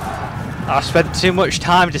 I've spent too much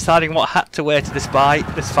time deciding what hat to wear to this fight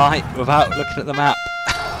without looking at the map.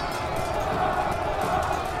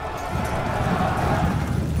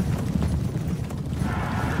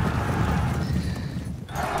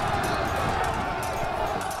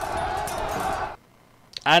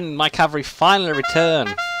 And my cavalry finally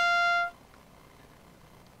return.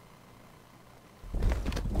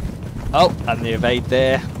 Oh, and the evade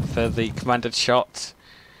there for the commanded shot.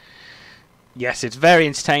 Yes, it's very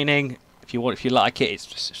entertaining. If you like it,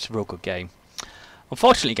 it's a real good game.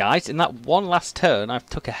 Unfortunately, guys, in that one last turn, I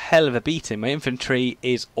took a hell of a beating. My infantry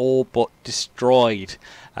is all but destroyed.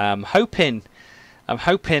 I'm hoping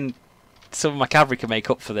some of my cavalry can make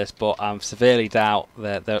up for this, but I severely doubt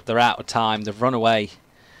that they're out of time. They've run away.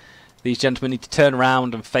 These gentlemen need to turn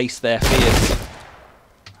around and face their fears.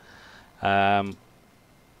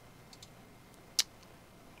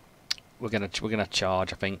 We're gonna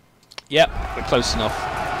charge, I think. Yep, we're close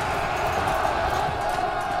enough.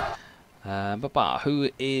 But who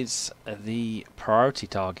is the priority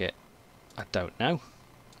target? I don't know.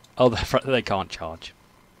 Oh, they can't charge.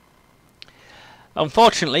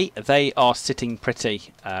 Unfortunately, they are sitting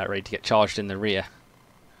pretty, ready to get charged in the rear.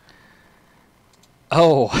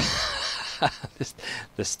 Oh,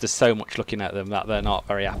 there's so much looking at them that they're not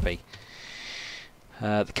very happy.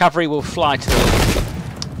 The cavalry will fly to the...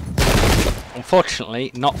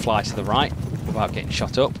 Unfortunately, not fly to the right without getting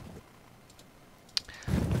shot up.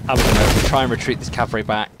 And we're going to try and retreat this cavalry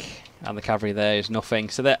back, and the cavalry there is nothing.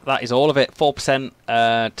 So that is all of it.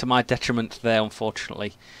 4% to my detriment there,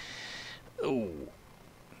 unfortunately. Ooh.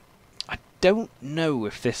 I don't know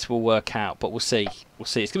if this will work out, but we'll see. We'll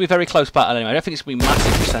see. It's going to be a very close battle anyway. I don't think it's going to be a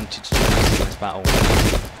massive percentage to in this battle.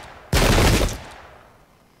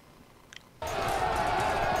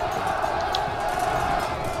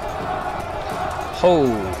 Oh,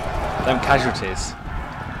 them casualties.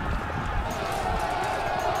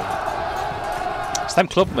 It's them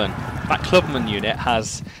clubmen. That clubman unit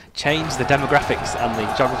has changed the demographics and the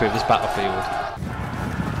geography of this battlefield.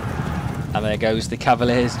 And there goes the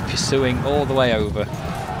Cavaliers pursuing all the way over.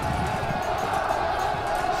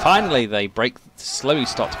 Finally, they slowly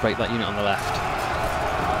start to break that unit on the left.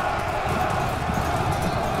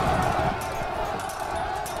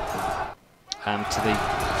 And to the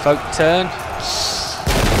folk turn.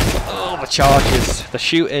 Oh, the charges, the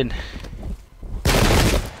shooting.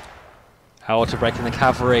 Auto breaking the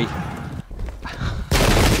cavalry.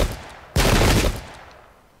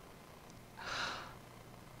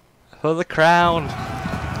 For the crown.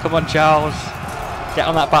 Come on, Charles. Get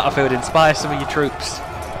on that battlefield, inspire some of your troops.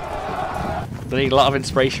 They need a lot of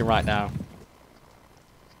inspiration right now.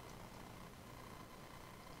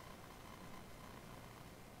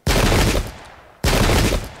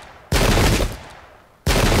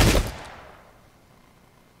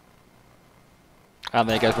 And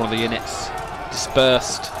there goes one of the units.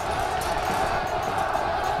 Dispersed.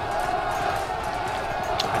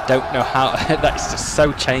 I don't know how... That's just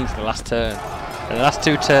so changed in the last turn. In the last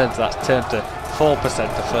two turns, that's turned to 4%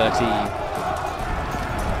 to 13.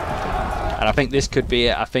 And I think this could be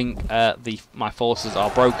it. I think my forces are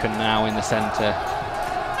broken now in the centre.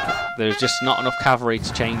 There's just not enough cavalry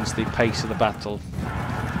to change the pace of the battle.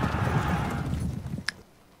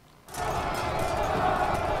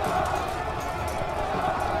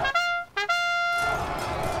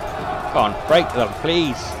 Come on, break them,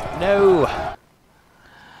 please. No!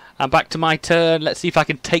 And back to my turn. Let's see if I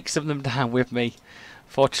can take some of them down with me.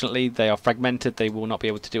 Fortunately, they are fragmented. They will not be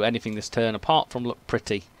able to do anything this turn apart from look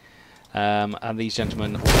pretty. And these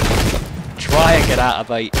gentlemen will try and get out of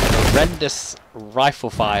the horrendous rifle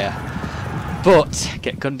fire, but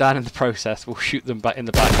get gunned down in the process. We'll shoot them back in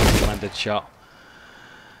the back with a commanded shot.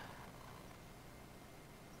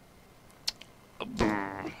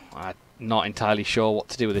 I'm not entirely sure what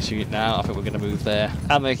to do with this unit now. I think we're going to move there.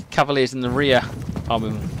 And the Cavaliers in the rear are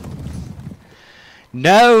moving.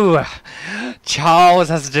 No! Charles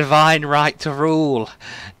has a divine right to rule.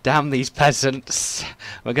 Damn these peasants.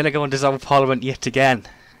 We're going to go and dissolve Parliament yet again.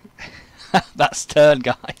 That's turn,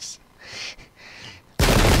 guys.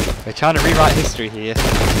 We're trying to rewrite history here.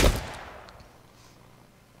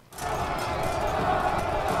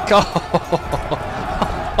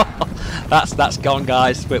 That's gone,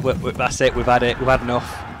 guys. That's it. We've had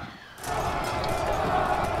enough.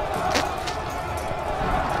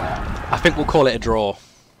 think we'll call it a draw.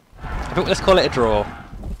 Let's call it a draw.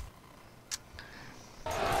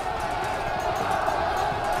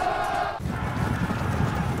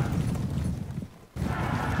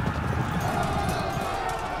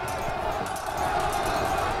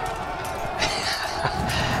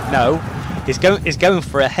 No, he's going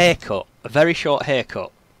for a haircut, a very short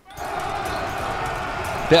haircut.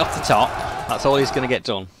 Bit off the top. That's all he's going to get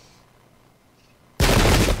done.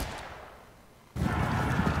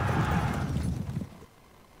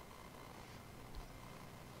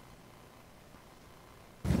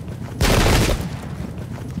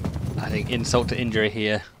 I think insult to injury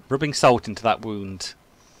here. Rubbing salt into that wound.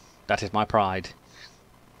 That is my pride.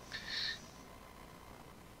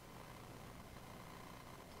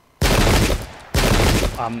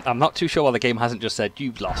 I'm not too sure why the game hasn't just said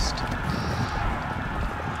you've lost.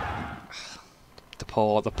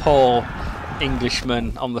 The poor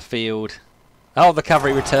Englishman on the field. Oh, the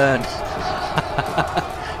cavalry returned.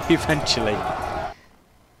 Eventually.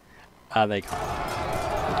 Ah, there you go.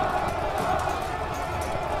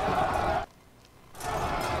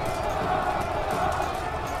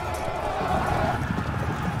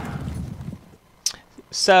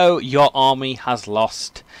 So, your army has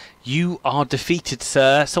lost. You are defeated,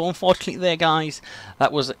 sir. So unfortunately there, guys,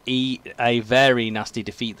 that was a very nasty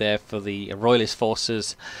defeat there for the Royalist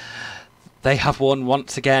forces. They have won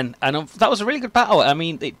once again, and that was a really good battle. I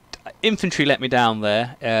mean, infantry let me down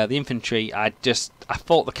there. The infantry, I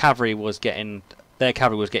thought the cavalry was getting, their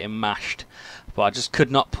cavalry was getting mashed, but I just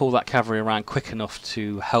could not pull that cavalry around quick enough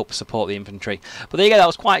to help support the infantry. But there you go, that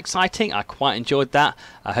was quite exciting. I quite enjoyed that.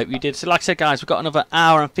 I hope you did. So like I said, guys, we've got another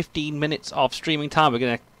hour and 15 minutes of streaming time. We're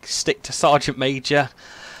going to stick to Sergeant Major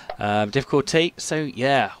difficulty. So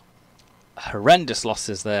yeah, horrendous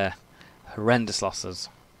losses there. Horrendous losses.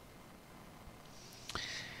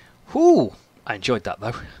 Whew, I enjoyed that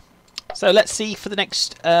though. So let's see for the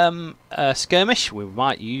next skirmish. We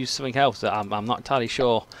might use something else. I'm not entirely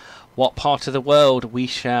sure what part of the world we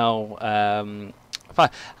shall. I'm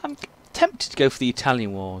tempted to go for the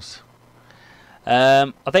Italian Wars.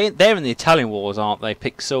 Are they? They're in the Italian Wars, aren't they?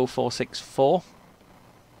 Pixel 464.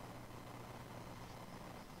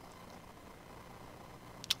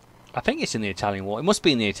 I think it's in the Italian War. It must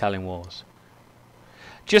be in the Italian Wars.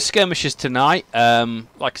 Just skirmishes tonight.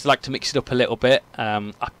 Like to mix it up a little bit.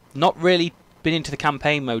 I've not really been into the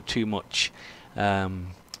campaign mode too much,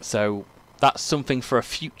 so that's something for a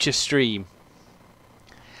future stream.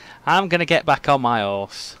 I'm gonna get back on my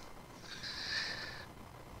horse.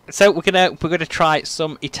 So we're gonna try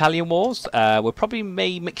some Italian Wars. We'll probably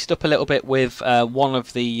may mix it up a little bit with one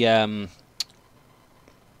of the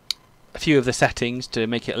a few of the settings to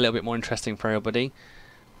make it a little bit more interesting for everybody.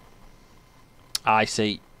 I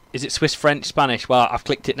see. Is it Swiss, French, Spanish? Well, I've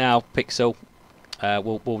clicked it now. Pixel.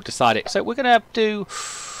 We'll decide it. So we're gonna do.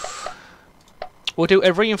 We'll do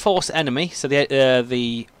a reinforced enemy. So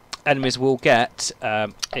the enemies will get. Yeah,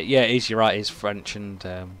 it is. You're right. It is French and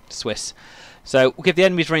Swiss. So we'll give the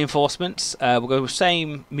enemies reinforcements. We'll go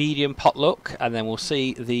same, medium, potluck, and then we'll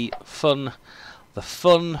see the fun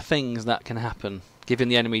things that can happen, giving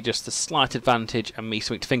the enemy just a slight advantage and me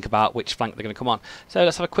something to think about which flank they're going to come on. So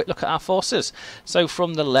let's have a quick look at our forces. So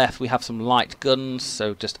from the left we have some light guns,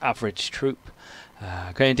 so just average troop.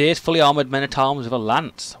 Grenadiers, fully armoured men-at-arms with a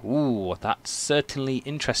lance. Ooh, that's certainly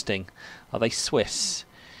interesting. Are they Swiss?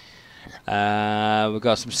 We've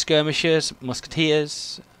got some skirmishers,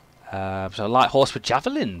 musketeers. So light horse with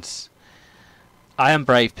javelins. I am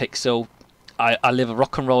brave, Pixel. I live a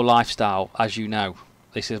rock and roll lifestyle, as you know.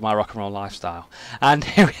 This is my rock and roll lifestyle. And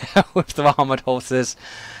here we are with the armoured horses.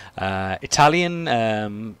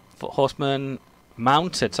 Italian foot horsemen,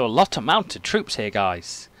 mounted. So a lot of mounted troops here,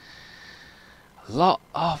 guys. A lot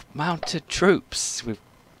of mounted troops.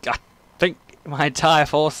 I think my entire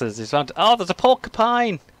forces is mounted. Oh, there's a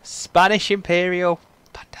porcupine. Spanish Imperial.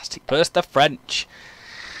 Fantastic. Burst the French.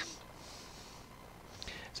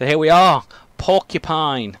 So here we are.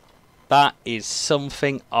 Porcupine. That is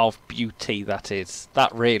something of beauty, that is.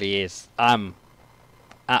 That really is. I'm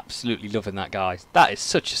absolutely loving that, guys. That is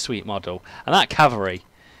such a sweet model. And that cavalry.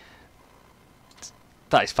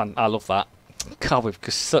 That is fun. I love that. God, we've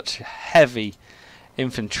got such heavy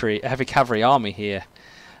infantry, heavy cavalry army here.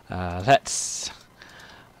 These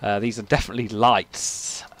are definitely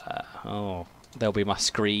lights. Oh, they'll be my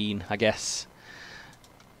screen, I guess.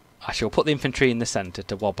 I shall put the infantry in the centre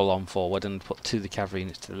to wobble on forward and put the cavalry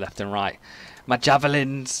units to the left and right. My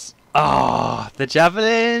javelins! Oh, the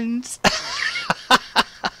javelins!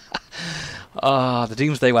 Oh, the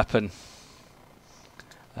doomsday weapon.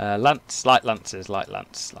 Lance, light lances, light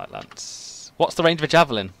lance, light lance. What's the range of a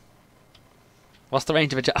javelin? What's the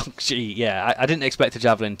range of a javelin? Oh, gee, yeah, I didn't expect a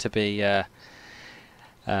javelin to be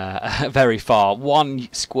very far. 1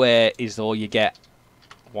 square is all you get.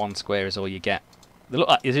 1 square is all you get. They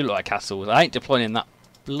do look like castles. I ain't deploying in that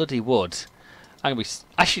bloody wood. I'm gonna be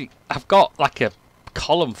actually. I've got like a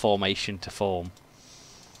column formation to form.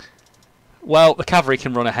 Well, the cavalry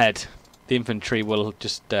can run ahead. The infantry will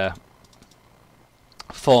just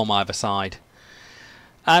form either side.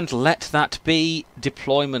 And let that be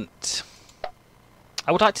deployment.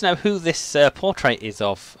 I would like to know who this portrait is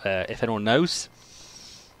of, if anyone knows.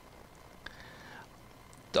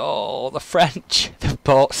 Oh, the French. They've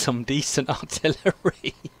bought some decent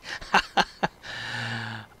artillery.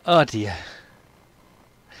 Oh dear.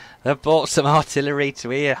 They've bought some artillery to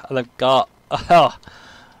here. They've got... Oh,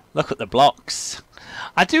 look at the blocks.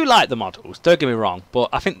 I do like the models, don't get me wrong, but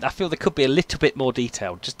I feel they could be a little bit more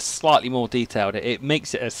detailed, just slightly more detailed. It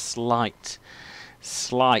makes it a slight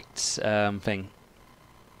thing.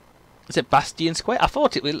 Is it Bastion Square? I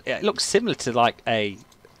thought it looks similar to like a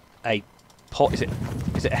port. Is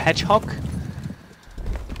it a hedgehog?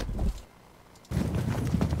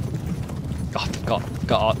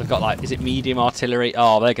 God, they've got like, is it medium artillery?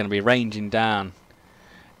 Oh, they're going to be raining down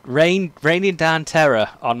terror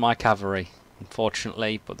on my cavalry,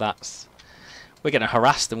 unfortunately. But we're going to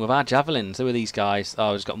harass them with our javelins. Who are these guys?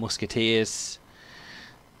 Oh, we've got musketeers,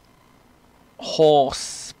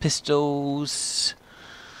 horse, pistols.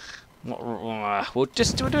 We'll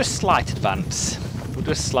do a slight advance. We'll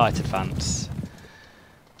do a slight advance.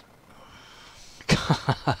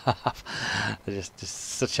 They're just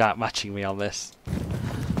such outmatching me on this.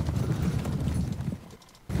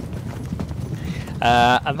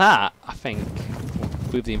 And that, I think,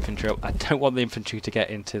 will move the infantry up. I don't want the infantry to get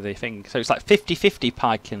into the thing. So it's like 50-50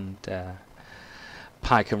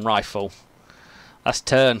 pike and rifle. Let's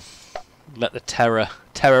turn. Let the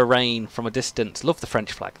terror reign from a distance. Love the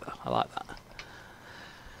French flag though. I like that.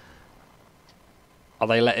 Are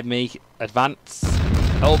they letting me advance?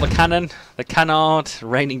 Oh, the canard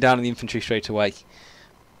raining down on the infantry straight away.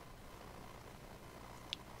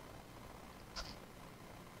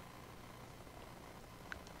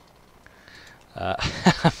 My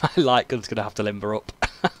light gun's going to have to limber up,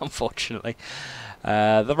 unfortunately.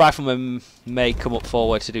 The riflemen may come up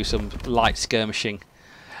forward to do some light skirmishing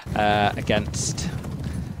against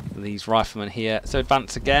these riflemen here. So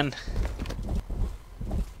advance again.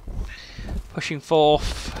 Pushing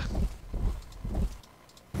forth.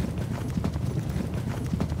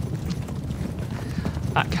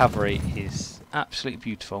 That cavalry is absolutely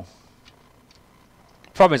beautiful.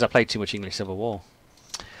 Problem is I played too much English Civil War.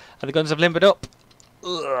 And the guns have limbered up.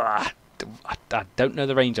 Ugh. I don't know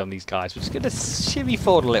the range on these guys. We're just going to shimmy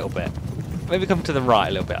forward a little bit. Maybe come to the right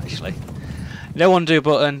a little bit, actually. No undo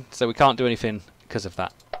button, so we can't do anything because of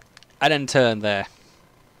that. And then turn there.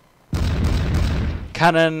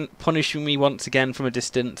 Cannon punishing me once again from a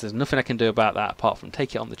distance. There's nothing I can do about that apart from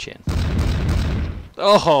take it on the chin.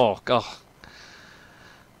 Oh, God.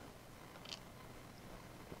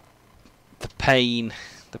 The pain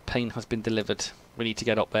has been delivered. We need to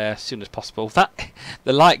get up there as soon as possible.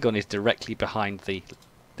 The light gun is directly behind the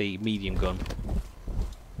medium gun.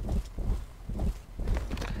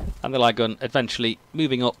 And the light gun eventually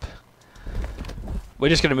moving up. We're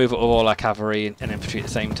just going to move up with all our cavalry and infantry at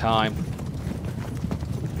the same time.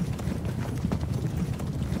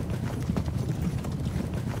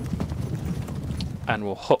 And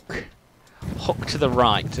we'll hook to the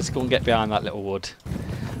right. Just go and get behind that little wood.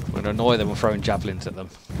 We're going to annoy them with throwing javelins at them.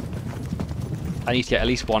 I need to get at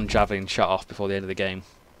least one javelin shot off before the end of the game.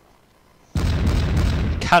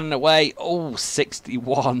 Cannon away. Oh,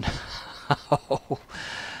 61. Oh,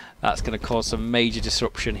 that's going to cause some major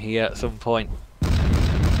disruption here at some point.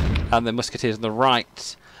 And the musketeers on the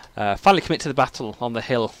right finally commit to the battle on the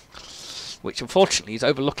hill, which unfortunately is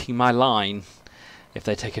overlooking my line if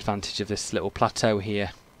they take advantage of this little plateau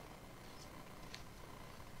here.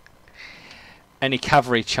 Any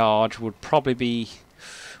cavalry charge would probably be...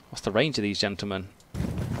 What's the range of these gentlemen?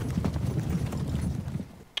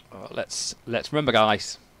 Oh, let's remember,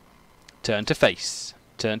 guys. Turn to face.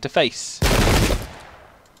 Turn to face.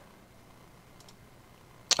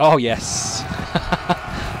 Oh yes.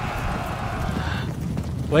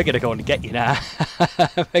 We're gonna go and get you now.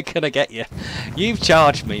 We're gonna get you. You've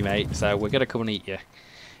charged me, mate. So we're gonna come and eat you.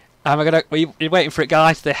 You're waiting for it,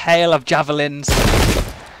 guys. The hail of javelins.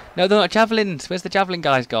 No, they're not javelins. Where's the javelin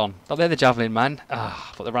guys gone? Oh, they're the javelin man.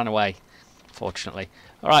 Ah, but they ran away, fortunately.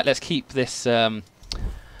 All right, let's keep this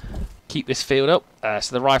field up.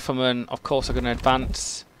 So the riflemen, of course, are going to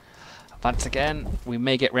advance. Advance again. We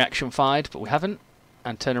may get reaction fired, but we haven't.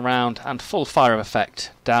 And turn around and full fire of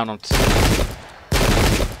effect down onto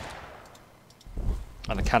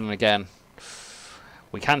And the cannon again.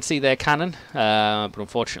 We can see their cannon, but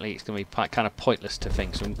unfortunately it's going to be kind of pointless to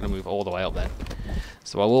think, so I'm going to move all the way up then.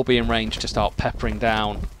 So I will be in range to start peppering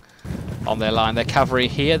down on their line. Their cavalry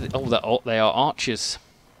here, they are archers,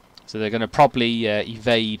 so they're going to probably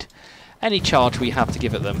evade any charge we have to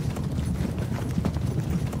give at them.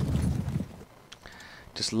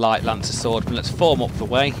 Just light lancer swordsmen. Let's form up the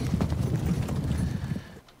way.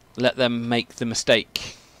 Let them make the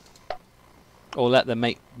mistake, or let them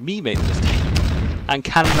make me make the mistake. And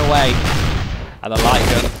cannon away, and the light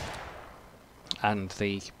gun, and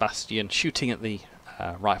the bastion shooting at the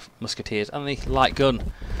right musketeers, and the light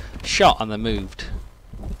gun shot, and they moved,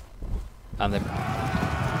 and then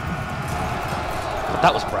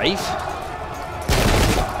that was brave,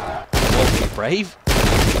 awfully brave,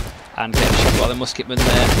 and getting shot by the musketmen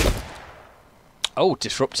there. Oh,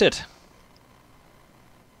 disrupted.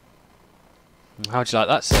 How'd you like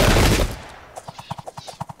that, sir?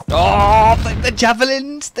 Oh, the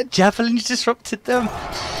javelins! The javelins disrupted them.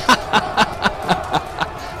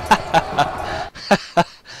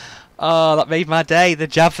 Oh, that made my day. The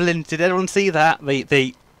javelins. Did anyone see that?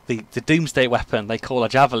 The doomsday weapon they call a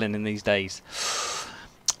javelin in these days.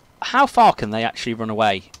 How far can they actually run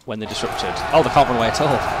away when they're disrupted? Oh, they can't run away at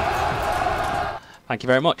all. Thank you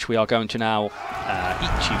very much. We are going to now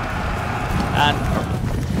eat you. And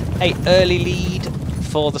an early lead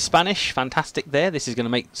for the Spanish. Fantastic there. This is going to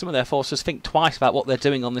make some of their forces think twice about what they're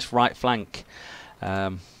doing on this right flank.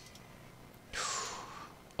 Oh,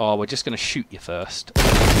 we're just going to shoot you first.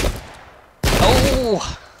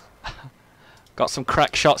 Oh! Got some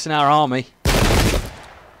crack shots in our army.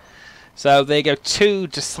 So there you go, 2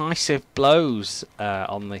 decisive blows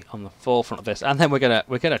on the forefront of this, and then we're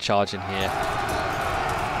gonna charge in here.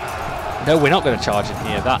 No, we're not going to charge in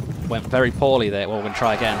here. That went very poorly there. Well, we're going to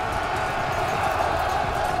try again.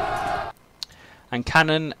 And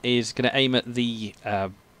cannon is going to aim at the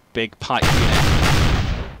big pike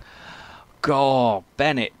unit. God,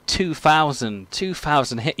 Bennett, 2,000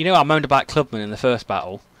 hit. You know, I moaned about Clubman in the first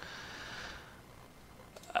battle,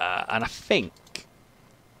 and I think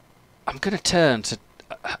I'm going to turn to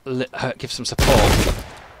give some support.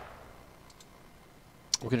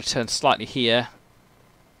 We're going to turn slightly here,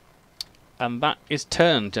 and that is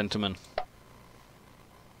turned, gentlemen.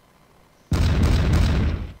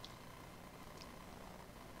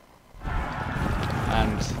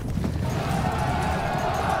 And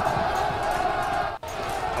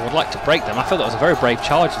I would like to break them. I felt that was a very brave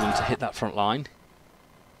charge of them to hit that front line.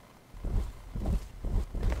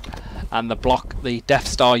 And the Death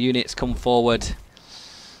Star units come forward.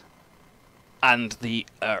 And the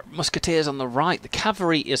musketeers on the right, the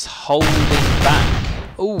cavalry is holding back.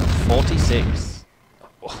 Oh, 46.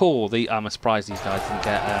 Oh, I'm surprised these guys didn't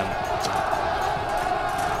get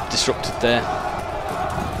disrupted there.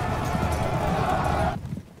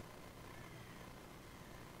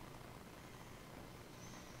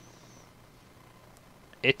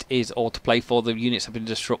 It is all to play for. The units have been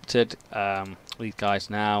disrupted. These guys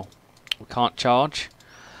now, we can't charge.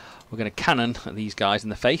 We're going to cannon at these guys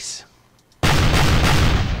in the face.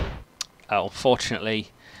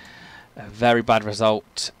 Unfortunately, a very bad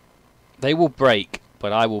result. They will break,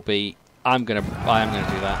 but I am going to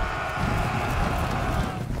do that.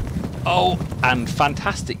 Oh, and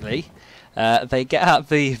fantastically, they get out of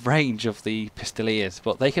the range of the pistoliers,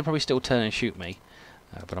 but they can probably still turn and shoot me.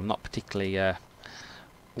 But I'm not particularly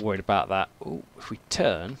worried about that. Ooh, if we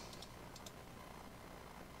turn,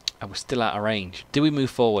 and we're still out of range, do we move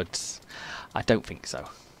forwards? I don't think so.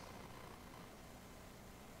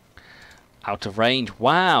 Out of range.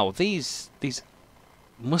 Wow, these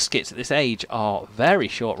muskets at this age are very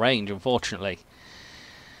short range, unfortunately.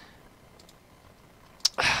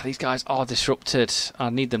 These guys are disrupted. I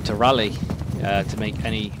need them to rally to make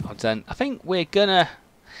any odds end. I think we're gonna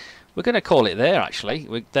call it there.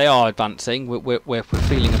 Actually, they are advancing. We're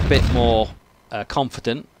feeling a bit more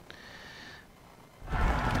confident.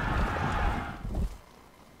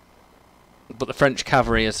 But the French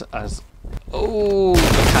cavalry has oh,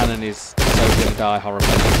 the cannon is so going to die horribly.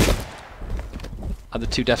 And the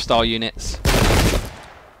 2 Death Star units.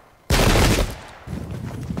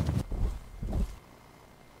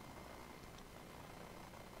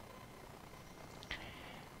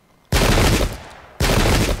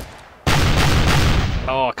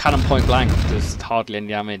 Oh, cannon point blank does hardly any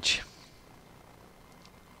damage.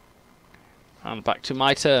 And back to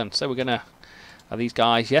my turn. So we're going to... Are these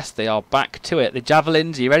guys? Yes, they are back to it. The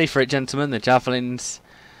javelins. Are you ready for it, gentlemen? The javelins.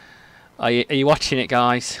 Are you watching it,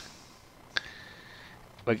 guys?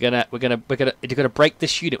 You're gonna break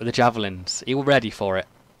this unit with the javelins. Are you ready for it?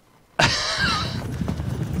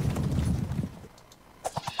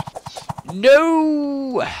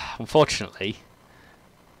 No! Unfortunately,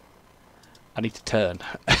 I need to turn.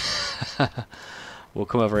 We'll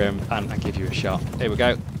come over here and give you a shot. Here we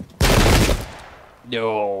go.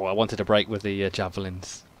 No, I wanted to break with the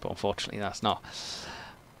javelins, but unfortunately that's not.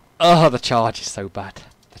 Oh, the charge is so bad.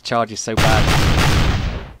 The charge is so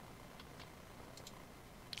bad.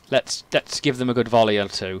 Let's give them a good volley or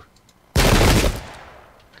two.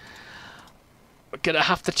 We're gonna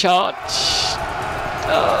have to charge.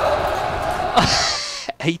 Oh.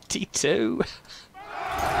 82.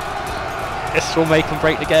 This will make them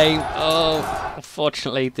break the game. Oh,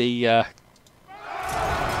 unfortunately the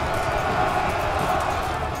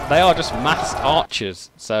they are just masked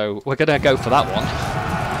archers, so we're gonna go for that one.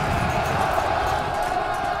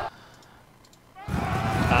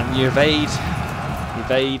 And you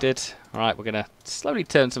evaded. Alright, we're gonna slowly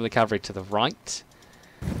turn some of the cavalry to the right,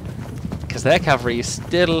 because their cavalry is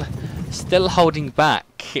still holding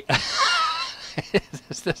back.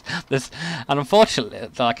 And unfortunately,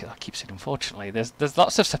 like I keep saying, unfortunately, there's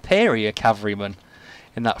lots of superior cavalrymen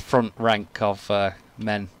in that front rank of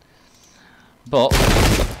men. But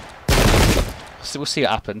so we'll see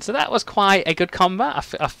what happens. So that was quite a good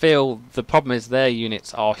combat. I feel the problem is their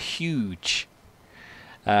units are huge.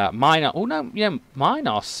 Mine are, oh no, yeah, mine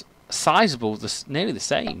are sizable, nearly the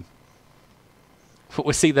same. But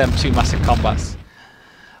we'll see them two massive combats.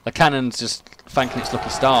 The cannon's just thanking its lucky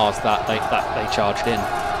stars that they charged in.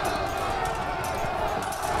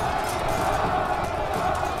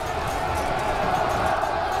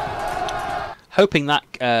 Hoping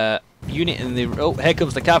that unit in the... Oh, here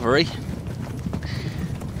comes the cavalry.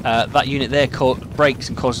 That unit there breaks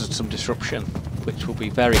and causes some disruption, which will be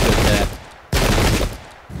very good there.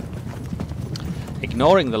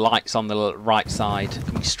 Ignoring the lights on the right side,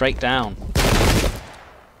 coming straight down.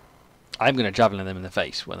 I'm going to javelin them in the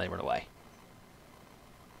face when they run away.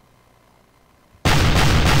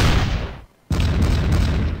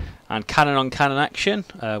 And cannon on cannon action,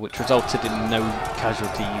 which resulted in no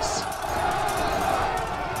casualties.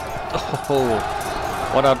 Oh,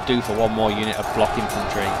 what I'd do for one more unit of block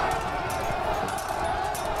infantry.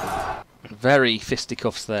 Very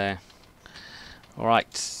fisticuffs there.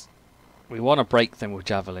 Alright, we want to break them with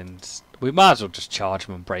javelins. We might as well just charge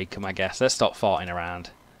them and break them, I guess. Let's stop farting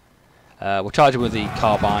around. We'll charge them with the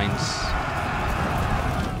carbines.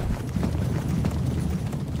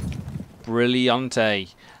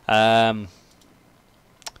 Brilliante.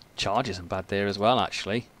 Charge isn't bad there as well,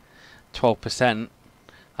 actually. 12%.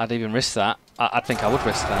 I'd even risk that. I think I would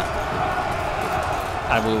risk that.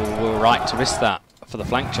 And we're right to risk that for the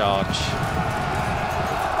flank charge.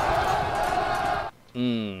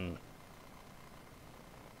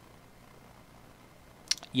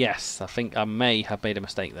 Yes, I think I may have made a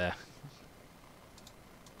mistake there.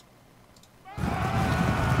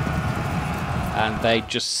 And they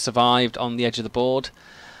just survived on the edge of the board.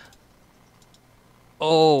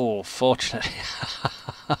 Oh, fortunately.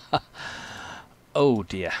 Oh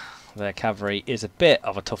dear. Their cavalry is a bit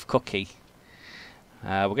of a tough cookie.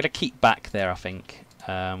 We're going to keep back there, I think.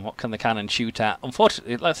 What can the cannon shoot at?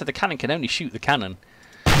 Unfortunately, like I said, the cannon can only shoot the cannon.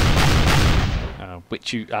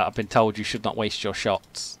 Which I've been told you should not waste your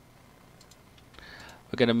shots.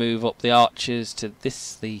 We're going to move up the archers to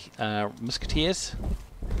the musketeers.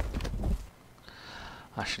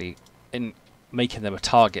 Actually, in making them a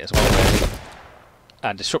target as well, really.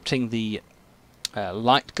 And disrupting the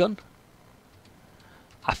light gun.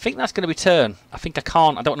 I think that's going to be turn. I think I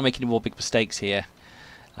don't want to make any more big mistakes here.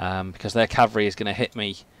 Because their cavalry is going to hit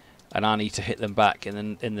me, and I need to hit them back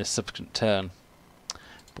in the subsequent turn.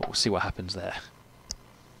 But we'll see what happens there.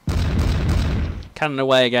 Cannon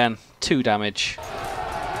away again, 2 damage.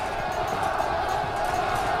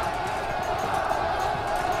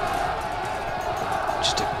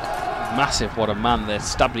 Just a massive, what a man, they're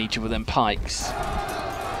stabbing each other with them pikes.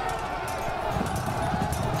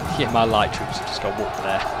 Yeah, my light troops have just got whooped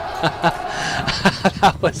there.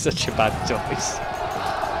 That was such a bad choice.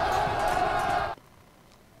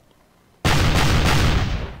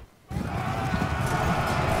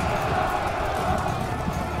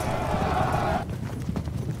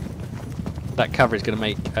 That cavalry is going to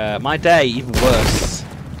make my day even worse.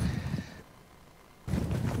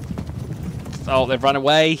 Oh, they've run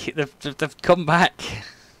away. They've come back.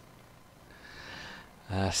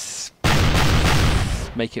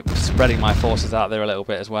 Spreading my forces out there a little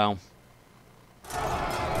bit as well.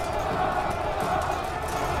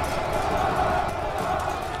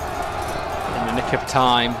 In the nick of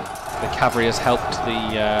time, the cavalry has helped the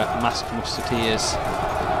masked musketeers.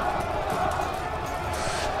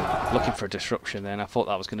 Looking for a disruption then. I thought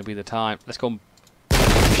that was going to be the time. Let's go and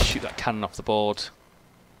shoot that cannon off the board.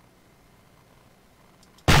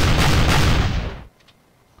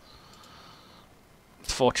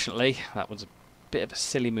 missed, fortunately. That was a bit of a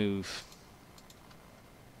silly move.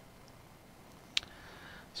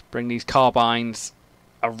 Let's bring these carbines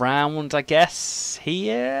around, I guess,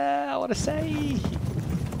 here, I want to say.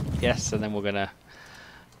 Yes, and then we're going to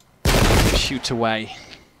shoot away.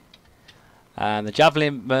 And the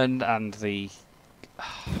javelin man and the...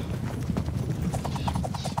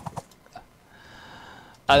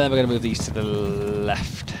 And then we're going to move these to the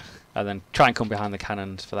left. And then try and come behind the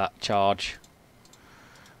cannons for that charge.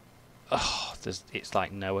 Oh, it's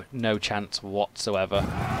like no chance whatsoever.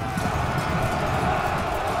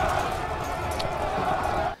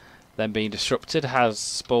 Then being disrupted has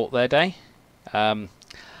sport their day. I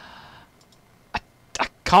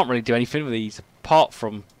can't really do anything with these apart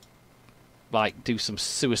from like do some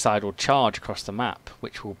suicidal charge across the map,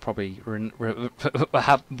 which will probably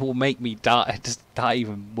will make me die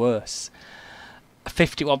even worse.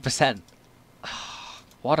 51%.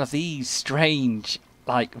 What are these strange,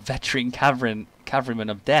 like, veteran cavalrymen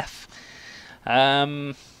of death?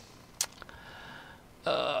 I'm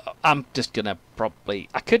just gonna probably...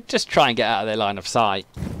 I could just try and get out of their line of sight,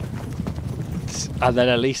 and then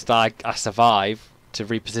at least I survive to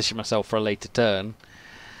reposition myself for a later turn.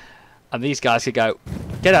 And these guys could go,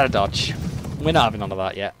 get out of dodge. We're not having none of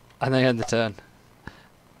that yet. And they end the turn.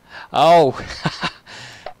 Oh!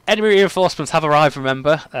 Enemy reinforcements have arrived,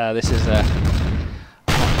 remember. This is... I'm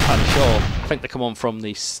not entirely sure. I think they come on from the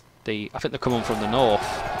I think they come on from the north.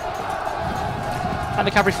 And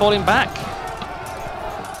the cavalry falling back.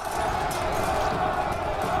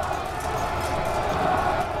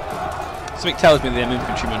 Something tells me the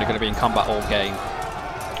infantrymen are going to be in combat all game.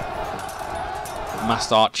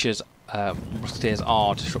 Massed archers, musketeers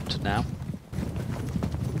are disrupted now.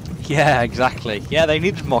 Yeah, exactly. Yeah, they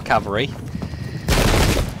needed more cavalry.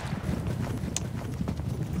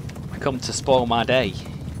 I come to spoil my day.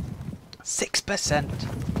 6%.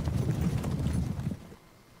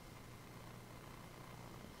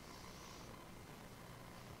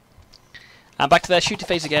 And back to their shooting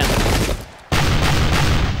phase again.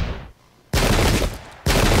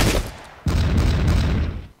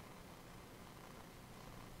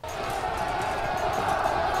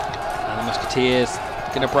 And the musketeers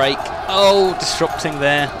gonna break. Oh, disrupting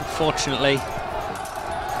there, unfortunately.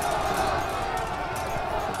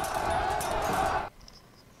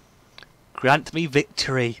 Grant me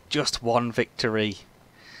victory. Just one victory.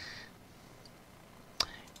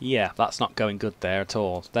 Yeah, that's not going good there at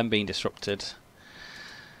all. Them being disrupted.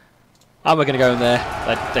 And we're going to go in there.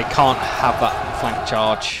 They can't have that flank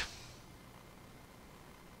charge.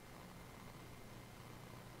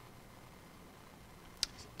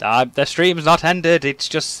 The stream's not ended. It's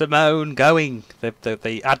just Simone going. The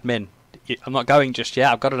admin. I'm not going just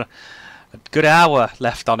yet. I've got a good hour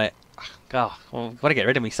left on it. God, well, got to get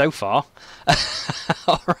rid of me so far.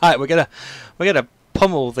 All right, we're gonna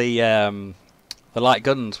pummel the light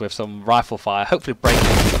guns with some rifle fire. Hopefully break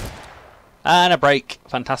it. And a break,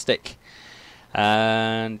 fantastic.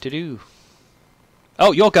 And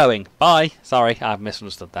oh, you're going. Bye. Sorry, I've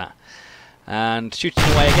misunderstood that. And shooting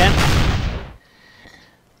away again.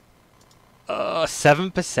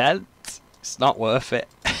 7%. It's not worth it.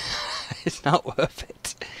 It's not worth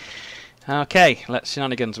it. Okay, let's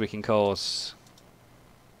shenanigans we can cause.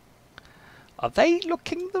 Are they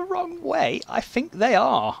looking the wrong way? I think they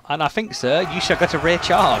are. And I think, sir, you should get a rear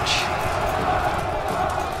charge.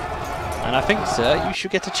 And I think, sir, you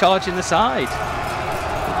should get a charge in the side.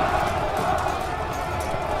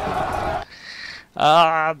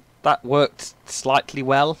 That worked slightly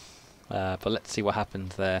well. But let's see what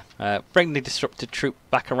happens there. Bring the disrupted troop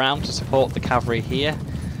back around to support the cavalry here.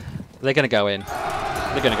 They're going to go in.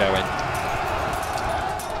 They're going to go in.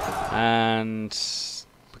 And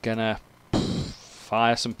we're going to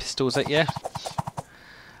fire some pistols at you.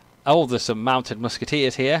 Oh, there's some mounted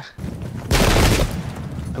musketeers here.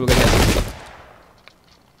 We're going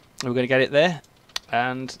to get it there.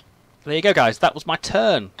 And there you go, guys. That was my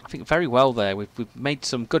turn. I think very well there. We've made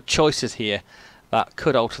some good choices here that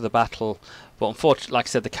could alter the battle. But unfortunately, like I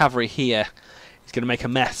said, the cavalry here is going to make a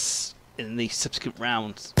mess in the subsequent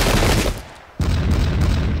rounds.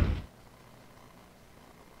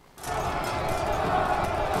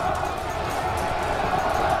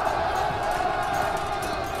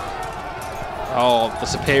 Oh, the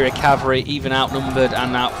superior cavalry, even outnumbered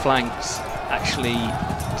and outflanked, actually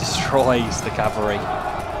destroys the cavalry.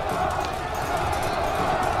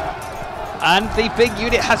 And the big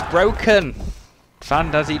unit has broken.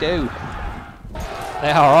 Fan does he do.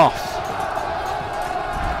 They are off.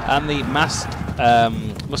 And the massed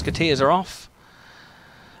musketeers are off.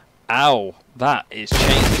 Ow, that is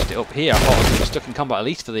changed up here. I thought I was going to be stuck in combat at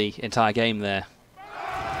least for the entire game there.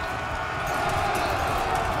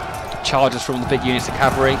 Charges from the big units of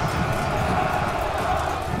cavalry.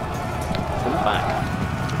 Fall back.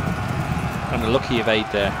 And a lucky evade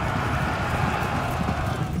there.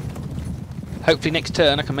 Hopefully next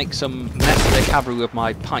turn I can make some mess of their cavalry with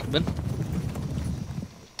my pikemen.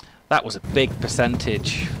 That was a big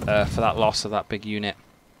percentage for that loss of that big unit.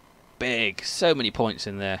 Big. So many points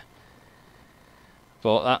in there.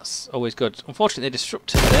 But that's always good. Unfortunately, they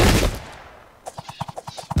disrupted there.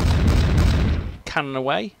 Cannon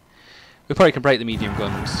away. We probably can break the medium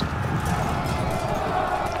guns.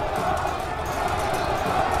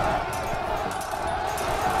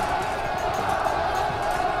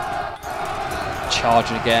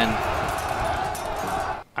 Charging again.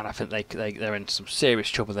 And I think they're in some serious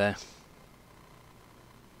trouble there.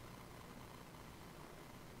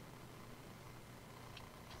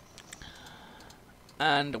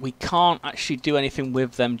 And we can't actually do anything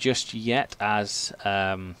with them just yet, as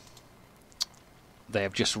they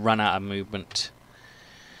have just run out of movement.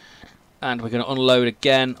 And we're going to unload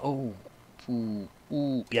again. Oh, ooh,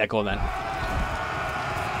 ooh. Yeah, go on then.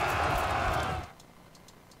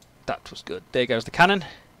 That was good. There goes the cannon.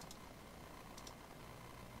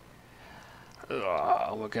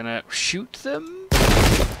 We're going to shoot them.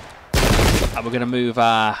 And we're going to move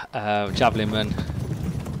our javelin men.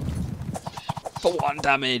 For 1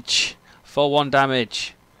 damage. For 1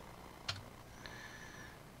 damage.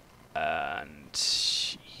 And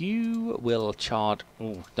you will charge.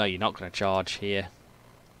 Oh, no, you're not going to charge here.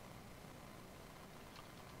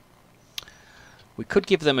 We could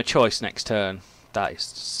give them a choice next turn. That is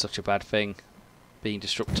such a bad thing. Being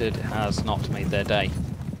disrupted has not made their day.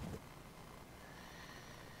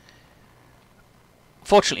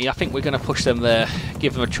 Fortunately, I think we're going to push them there,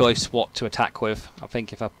 give them a choice what to attack with. I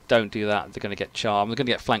think if I don't do that, they're going to get charmed. They're going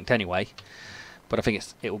to get flanked anyway, but I think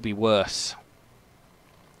it will be worse.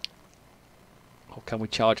 Or can we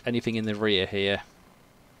charge anything in the rear here?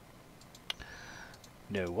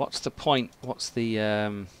 No. What's the point? What's the...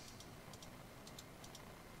 No,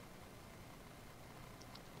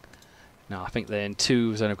 I think they're in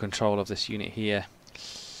 2 zone of control of this unit here.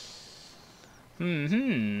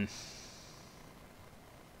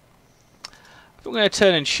 I'm going to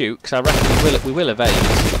turn and shoot, because I reckon we will evade.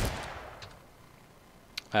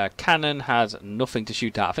 Cannon has nothing to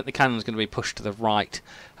shoot at. I think the cannon's going to be pushed to the right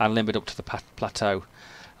and limbered up to the plateau.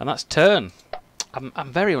 And that's turn.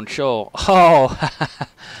 I'm very unsure. Oh!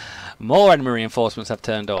 More enemy reinforcements have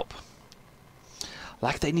turned up.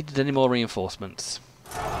 Like they needed any more reinforcements.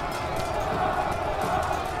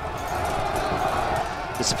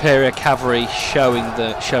 The superior cavalry showing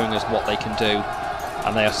us what they can do.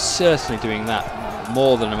 And they are certainly doing that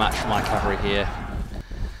more than a match for my cavalry here.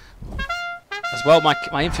 As well,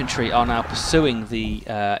 my infantry are now pursuing the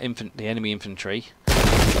enemy infantry,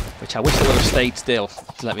 which I wish they would have stayed still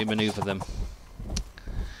to let me manoeuvre them.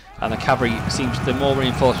 And the cavalry seems the more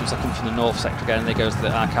reinforcements that come from the north sector again. There goes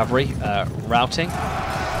our cavalry routing.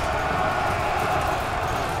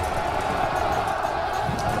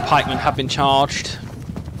 The pikemen have been charged.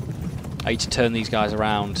 I need to turn these guys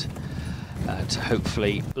around. To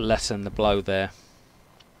hopefully lessen the blow there.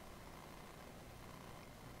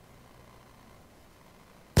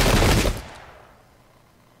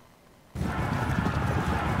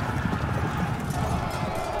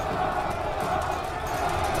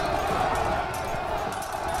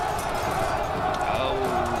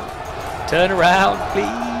 Oh, turn around, please.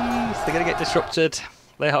 They're going to get disrupted.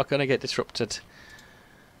 They are going to get disrupted.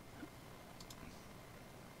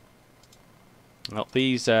 Well,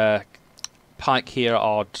 these pike here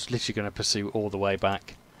are just literally going to pursue all the way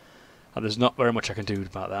back, and there's not very much I can do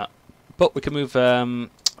about that. But we can move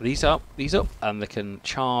these up, and they can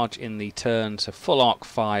charge in the turn. So full arc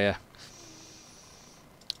fire.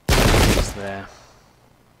 It's there.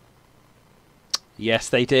 Yes,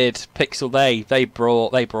 they did. Pixel, they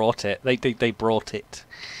brought it. They brought it.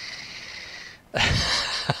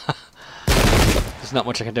 There's not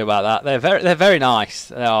much I can do about that. They're very nice.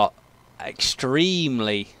 They are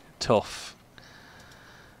extremely tough.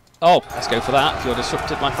 Oh, let's go for that. You're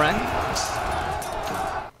disrupted, my friend.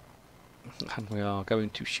 And we are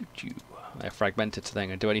going to shoot you. They're fragmented, so they're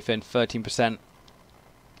going to do anything. 13%.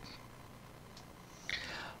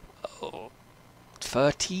 Oh,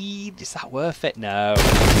 13? Is that worth it? No.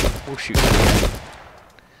 We'll shoot you again.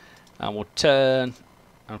 And we'll turn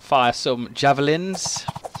and fire some javelins.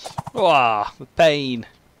 Wow, the pain.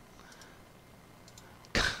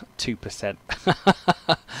 2%.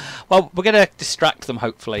 Well, we're going to distract them,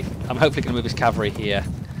 hopefully. I'm hopefully going to move his cavalry here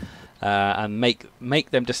and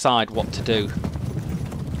make them decide what to do.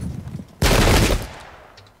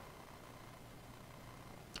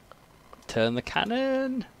 Turn the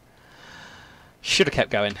cannon. Should have kept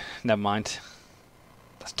going. Never mind.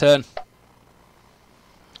 Let's turn.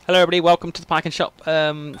 Hello everybody, welcome to the Pike and Shot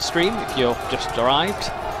stream, if you've just arrived.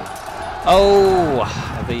 Oh,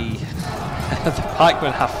 the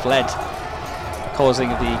pikemen have fled, causing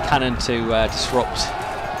the cannon to disrupt.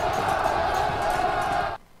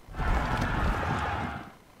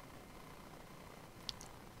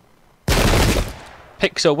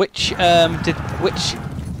 Pixel, which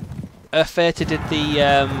theatre did the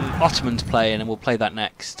Ottomans play in? And we'll play that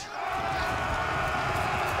next.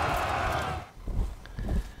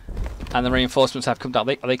 And the reinforcements have come down.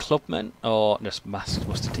 Are they clubmen or just masked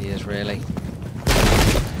musketeers, really?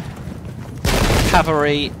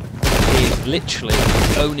 Cavalry is literally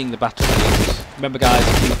owning the battlefield. Remember, guys,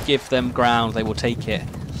 if you give them ground, they will take it.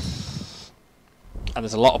 And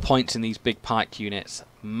there's a lot of points in these big pike units,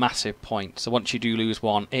 massive points. So once you do lose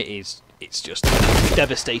one, it's just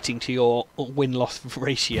devastating to your win-loss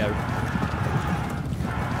ratio.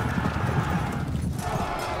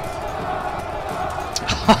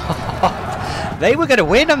 They were going to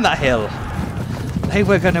win on that hill. They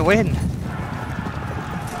were going to win.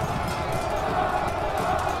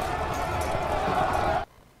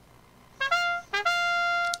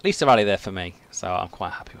 At least a rally there for me, so I'm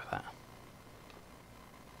quite happy with that.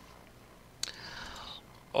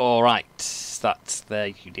 Alright, that's their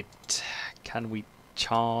unit. Can we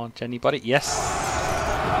charge anybody? Yes.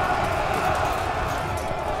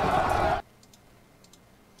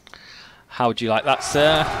 How do you like that,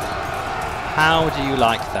 sir? How do you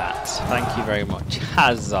like that? Thank you very much.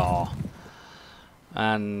 Huzzah.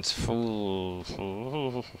 And there's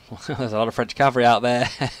a lot of French cavalry out there.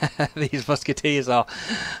 These musketeers are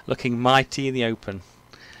looking mighty in the open.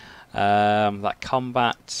 That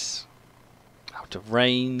combat out of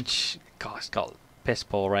range. God, it's got piss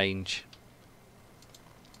poor range.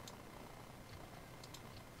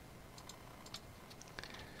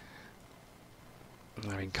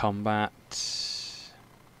 They're in combat.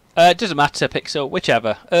 It doesn't matter, Pixel,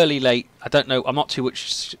 whichever. Early, late, I don't know. I'm not too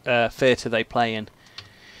which theatre they play in.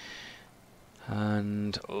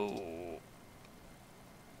 And oh.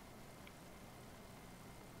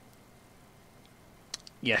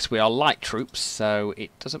 Yes, we are light troops, so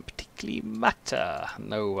it doesn't particularly matter.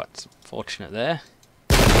 No, that's unfortunate there.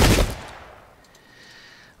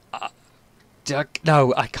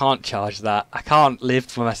 No, I can't charge that. I can't live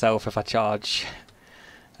for myself if I charge.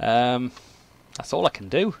 That's all I can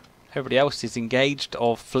do. Everybody else is engaged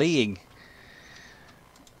or fleeing.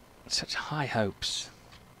 Such high hopes.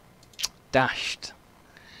 Dashed.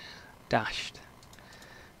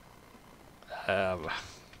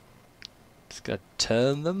 Just gonna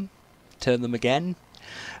turn them again.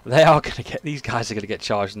 They are gonna get. These guys are gonna get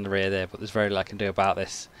charged in the rear there, but there's very little I can do about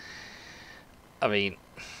this. I mean,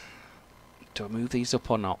 do I move these up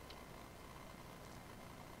or not?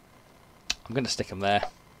 I'm gonna stick them there.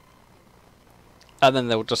 And then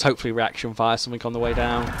they'll just hopefully reaction fire something on the way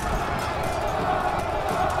down.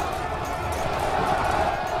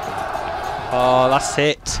 Oh, that's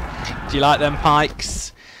it. Do you like them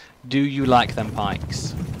pikes? Do you like them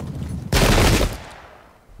pikes?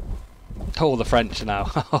 Oh, the French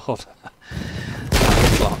now. Oh, that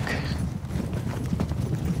block.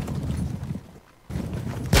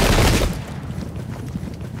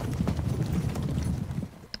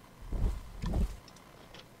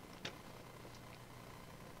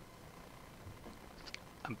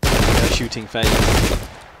 Shooting phase.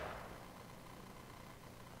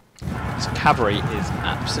 This cavalry is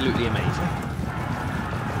absolutely amazing.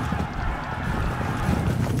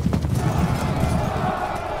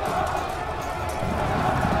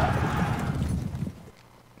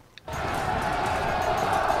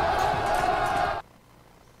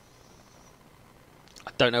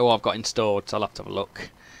 I don't know what I've got installed, so I'll have to have a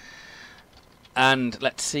look. And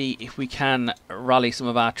let's see if we can rally some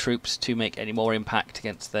of our troops to make any more impact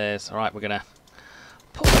against theirs. Alright, we're going to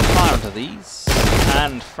put some fire onto these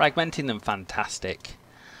and fragmenting them. Fantastic.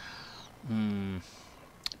 Do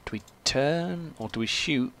we turn or do we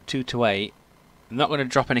shoot 2 to 8? I'm not going to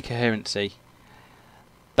drop any coherency.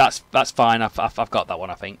 That's fine. I've got that one,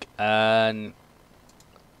 I think. And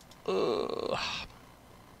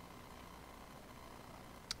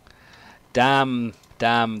damn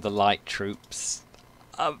the light troops.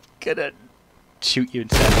 I'm gonna shoot you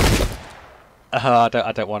instead. I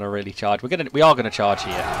don't want to really charge. We are gonna charge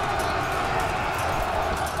here,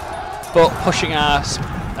 but pushing our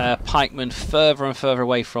pikemen further and further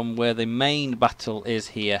away from where the main battle is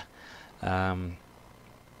here. Turn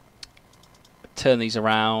these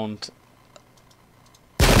around.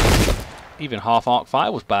 Even half arc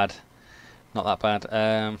fire was bad. Not that bad.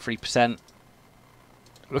 3%.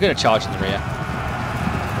 We're going to charge in the rear.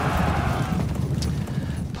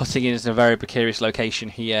 putting in a very precarious location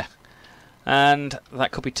here. And that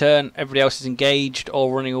could be turn. Everybody else is engaged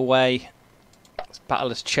or running away. This battle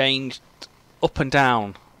has changed up and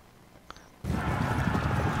down.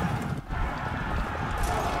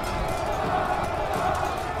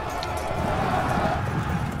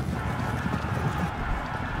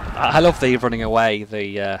 I love the running away,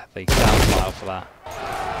 the sound file for that.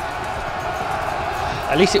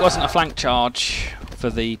 At least it wasn't a flank charge for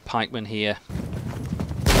the pikemen here.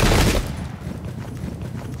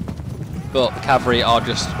 But the cavalry are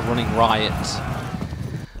just running riot.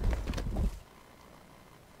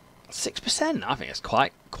 6%, I think it's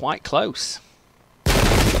quite close.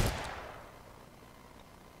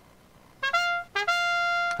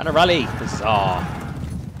 And a rally, huzzah.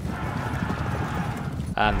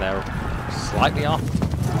 And they're slightly off.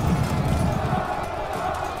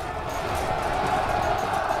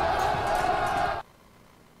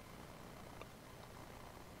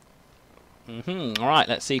 Alright,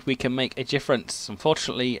 let's see if we can make a difference.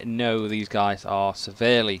 Unfortunately, no, these guys are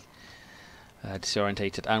severely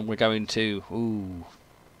disorientated, and we're going to... Ooh.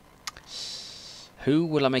 Who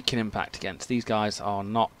will I make an impact against? These guys are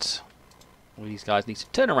not... These guys need to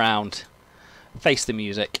turn around, face the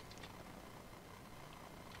music.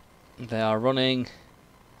 They are running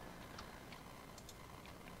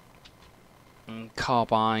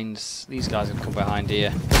carbines. These guys are going to come behind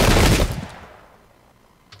here.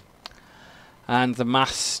 And the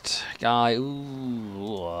masked guy,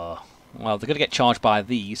 ooh, well, they're going to get charged by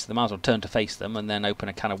these, so they might as well turn to face them and then open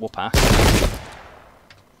a can of whoop-ass.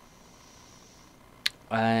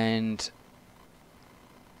 And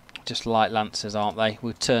just light lancers, aren't they?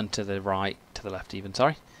 We'll turn to the right, to the left even,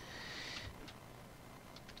 sorry.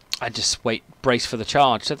 And just wait, brace for the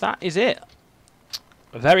charge. So that is it.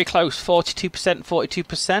 Very close, 42%,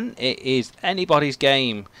 42%. It is anybody's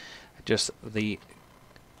game. Just the...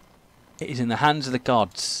 It is in the hands of the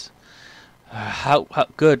gods. How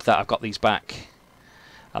good that I've got these back.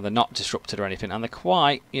 And they're not disrupted or anything. And they're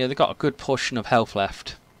quite, you know, they've got a good portion of health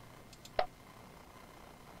left.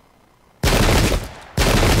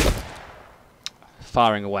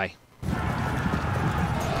 Firing away.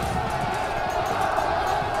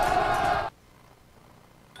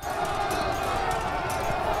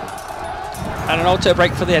 And an auto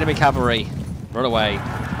break for the enemy cavalry. Run away.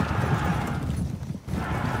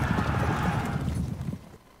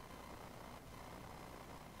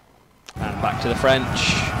 And back to the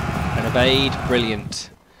French. And evade.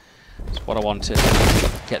 Brilliant. That's what I wanted.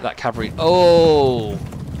 Get that cavalry. Oh!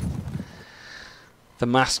 The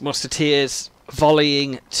masked musketeers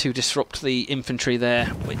volleying to disrupt the infantry there,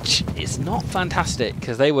 which is not fantastic,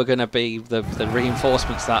 because they were going to be the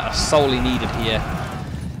reinforcements that are solely needed here.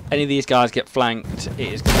 Any of these guys get flanked, it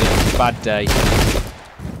is going to be a bad day.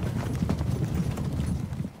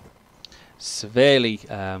 Severely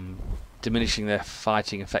diminishing their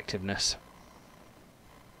fighting effectiveness.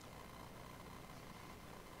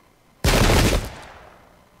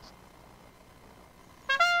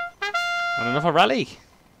 And another rally.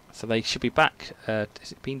 So they should be back.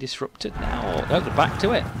 Is it being disrupted now? Or, no, they're back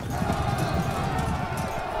to it.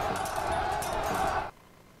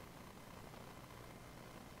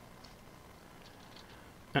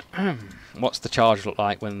 What's the charge look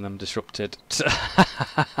like when I'm disrupted?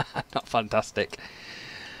 Not fantastic.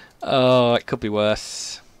 Oh, it could be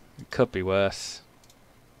worse. It could be worse.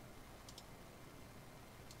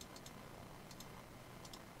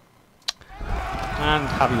 And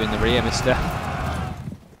have you in the rear, mister.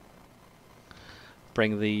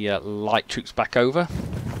 Bring the light troops back over.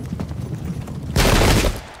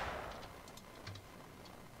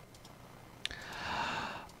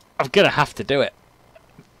 I'm going to have to do it.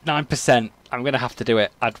 9%. I'm going to have to do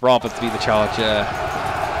it. I'd rather be the charger.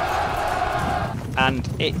 And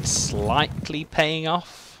it's slightly paying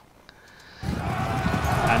off.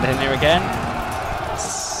 And in here again.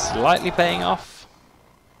 Slightly paying off.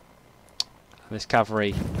 And this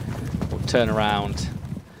cavalry will turn around.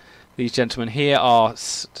 These gentlemen here are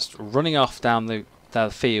just running off down the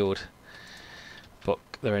field. But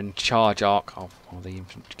they're in charge arc of the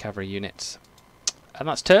infantry cavalry units. And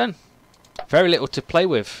that's turn. Very little to play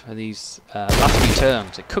with in these last few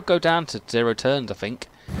turns. It could go down to 0 turns, I think.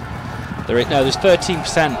 There's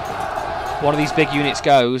 13%. One of these big units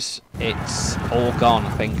goes, it's all gone,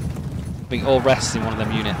 I think. I think all rests in one of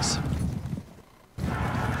them units.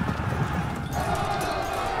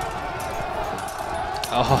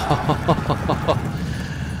 Oh,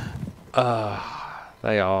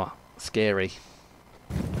 they are scary.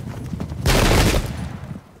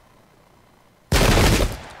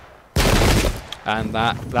 And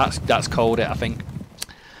that's called it, I think.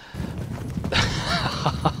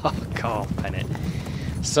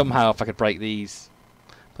 Somehow, if I could break these.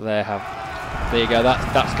 But there you go.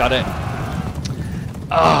 That's got it.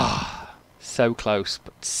 Ah, so close,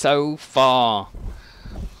 but so far.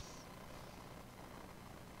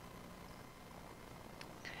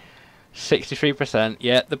 %63%.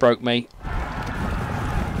 Yeah, they broke me.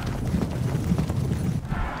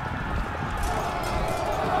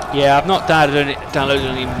 Yeah, I've not downloaded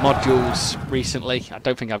any modules recently. I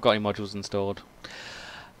don't think I've got any modules installed.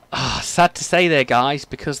 Ah, sad to say there, guys,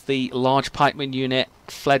 because the large pikeman unit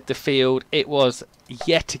fled the field. It was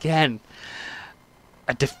yet again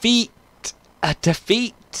a defeat. A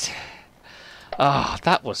defeat. Ah,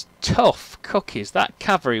 that was tough cookies. That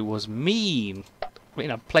cavalry was mean. I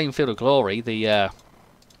mean, I'm playing Field of Glory. Oh,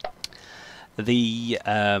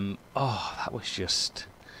 that was just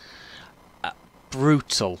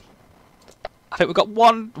brutal. I think we've got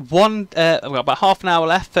we've got about half an hour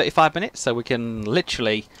left, 35 minutes, so we can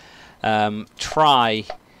literally try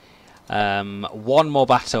one more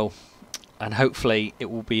battle, and hopefully it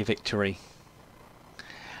will be a victory.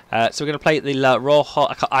 So we're going to play the Rojo.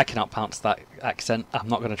 I cannot pronounce that accent. I'm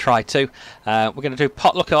not going to try to. We're going to do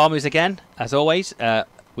potluck armies again, as always.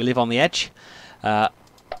 We live on the edge. I'm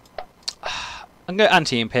going to go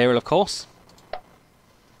anti-imperial, of course,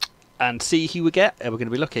 and see who we get. We're going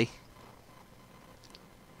to be lucky.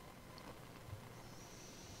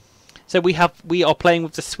 So we are playing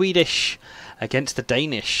with the Swedish against the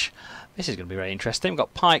Danish. This is going to be very interesting. We've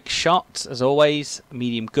got Pike Shot, as always,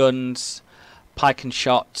 medium guns, Pike and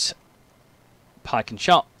Shot,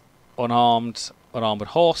 unarmed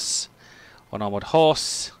horse,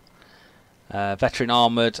 veteran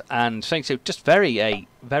armoured, and thanks to just a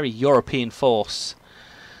very European force.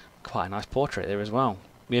 Quite a nice portrait there as well.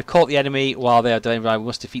 We have caught the enemy while they are doing right. We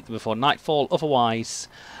must defeat them before nightfall, otherwise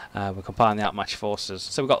we're compiling the outmatched forces.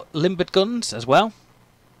 So we've got limbered guns as well.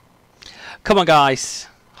 Come on, guys.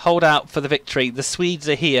 Hold out for the victory. The Swedes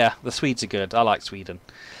are here. The Swedes are good. I like Sweden.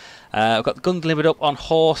 We've got the guns limbered up on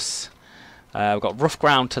horse. We've got rough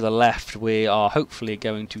ground to the left. We are hopefully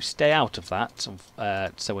going to stay out of that,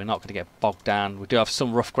 so we're not going to get bogged down. We do have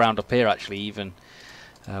some rough ground up here, actually, even,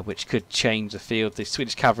 which could change the field. The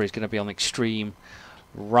Swedish cavalry is going to be on the extreme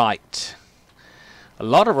right. A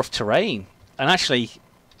lot of rough terrain, and actually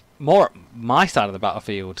more at my side of the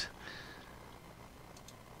battlefield.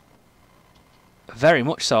 Very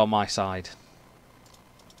much so on my side.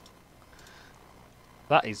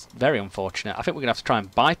 That is very unfortunate. I think we're going to have to try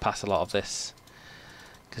and bypass a lot of this,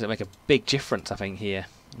 because it'll make a big difference, I think, here.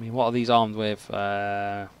 I mean, what are these armed with?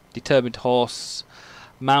 Determined horse,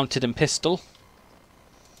 mounted and pistol.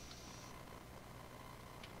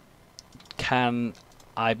 Can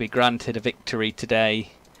I be granted a victory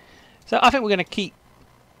today? So I think we're going to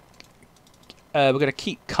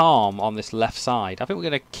keep calm on this left side. I think we're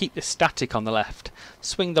going to keep this static on the left.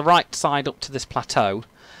 Swing the right side up to this plateau.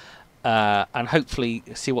 And hopefully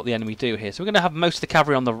see what the enemy do here. So we're going to have most of the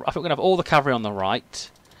cavalry on the. I think we're going to have all the cavalry on the right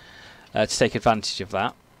to take advantage of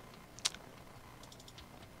that.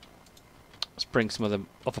 Let's bring some of the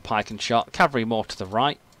other Pike and Shot cavalry more to the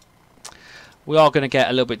right. We are going to get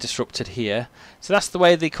a little bit disrupted here. So that's the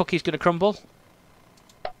way the cookie's going to crumble.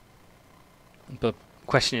 But the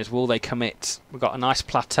question is, will they commit? We've got a nice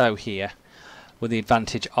plateau here with the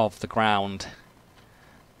advantage of the ground.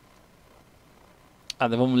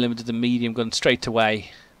 And they've unlimited the medium gun straight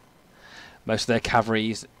away. Most of their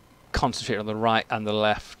cavalry is concentrated on the right and the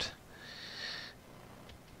left.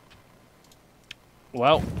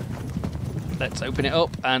 Well, let's open it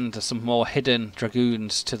up, and some more hidden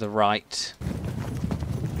dragoons to the right.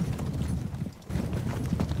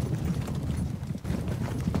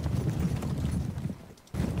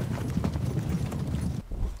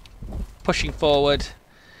 Pushing forward.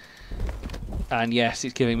 And yes,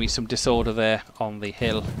 it's giving me some disorder there on the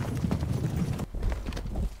hill.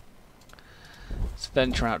 Let's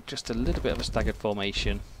venture out just a little bit of a staggered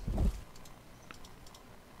formation.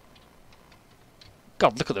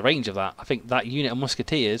 God, look at the range of that. I think that unit of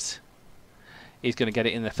musketeers is going to get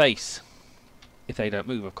it in their face. If they don't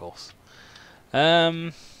move, of course.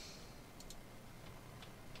 Let's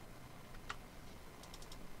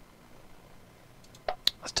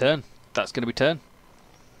turn. That's going to be turn.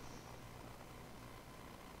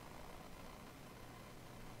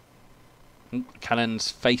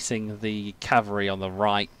 Cannons facing the cavalry on the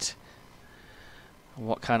right.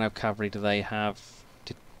 What kind of cavalry do they have?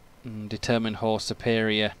 Determined horse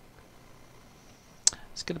superior.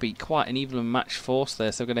 It's going to be quite an evenly matched force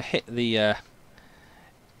there. So we're going to hit the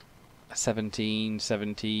 17,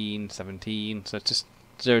 17, 17. So it's just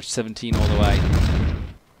 0 to 17 all the way.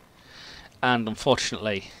 And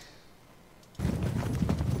unfortunately,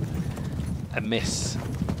 a miss.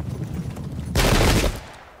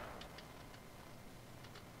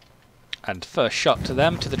 And first shot to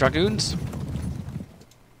them, to the Dragoons.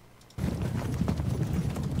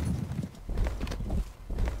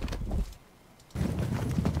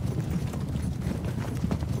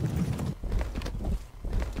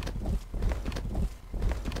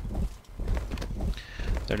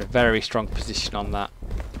 They're in a very strong position on that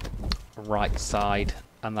right side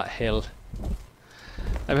and that hill.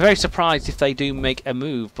 I'd be very surprised if they do make a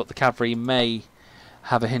move, but the cavalry may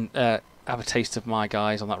have a hint, have a taste of my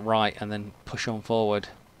guys on that right and then push on forward.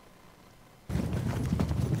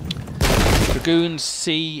 Dragoons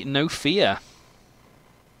see no fear.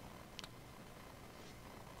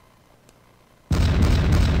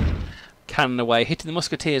 Cannon away, hitting the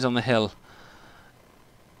musketeers on the hill.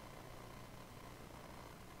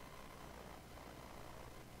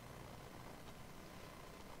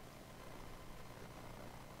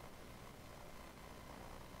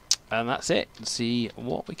 And that's it. Let's see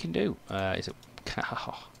what we can do. I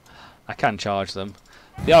can charge them.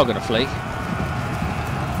 They are going to flee.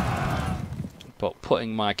 But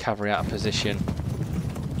putting my cavalry out of position.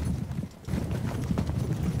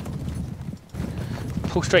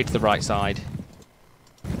 Pull straight to the right side.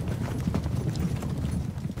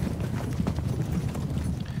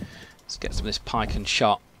 Let's get some of this Pike and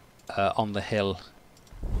Shot on the hill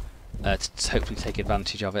to hopefully take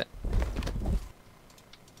advantage of it.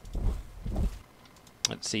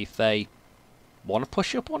 Let's see if they want to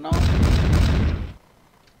push up or not.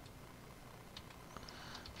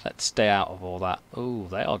 Let's stay out of all that. Oh,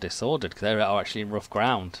 they are disordered because they are actually in rough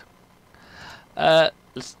ground.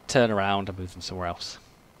 Let's turn around and move them somewhere else.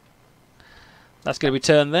 That's going to be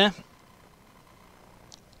turned there.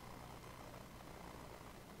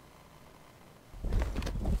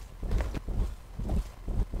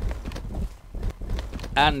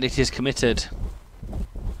 And it is committed.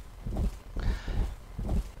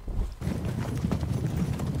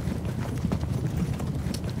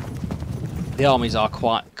 The armies are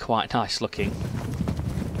quite nice looking.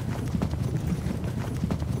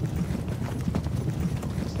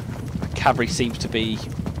 Cavalry seems to be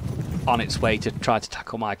on its way to try to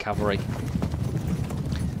tackle my cavalry.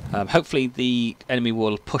 Hopefully the enemy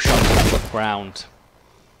will push onto that rough ground.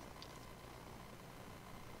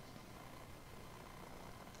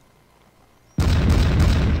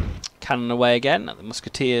 Cannon away again at the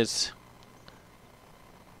musketeers.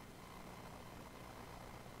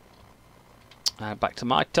 Back to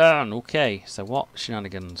my turn. Okay, so what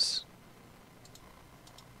shenanigans?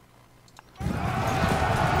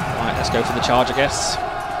 Right, let's go for the charge, I guess.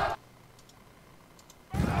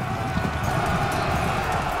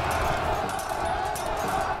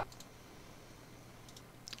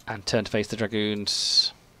 And turn to face the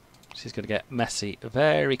Dragoons. This is going to get messy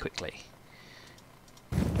very quickly.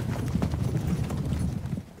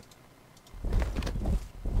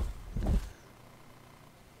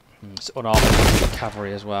 It's unarmed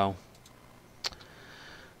cavalry as well.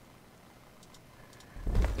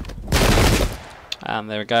 And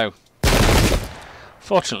there we go.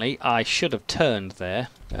 Fortunately, I should have turned there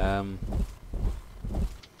to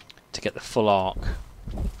get the full arc.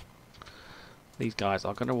 These guys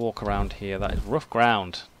are going to walk around here. That is rough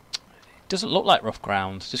ground. It doesn't look like rough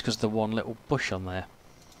ground just because of the one little bush on there.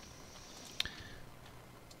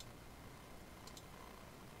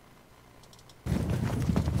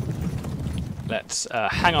 Let's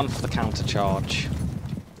hang on for the counter charge.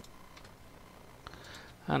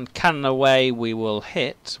 And cannon away, we will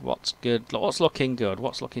hit what's good, what's looking good,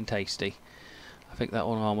 what's looking tasty. I think that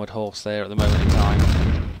unarmoured horse there at the moment in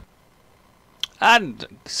time. And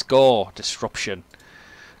score, disruption.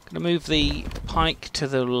 Going to move the pike to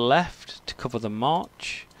the left to cover the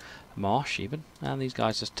marsh even. And these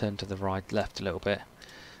guys just turn to the right, left a little bit.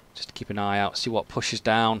 Just to keep an eye out, see what pushes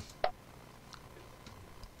down.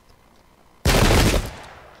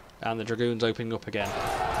 And the Dragoons opening up again.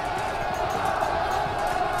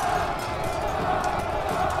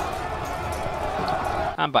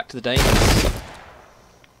 And back to the Danes.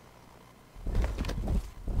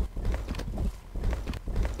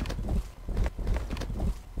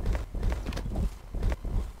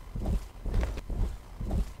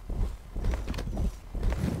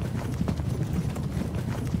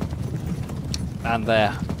 And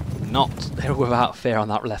they're without fear on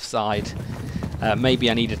that left side. Maybe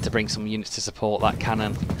I needed to bring some units to support that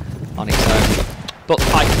cannon on its own. But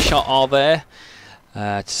Pike and Shot are there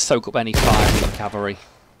to soak up any fire from the cavalry.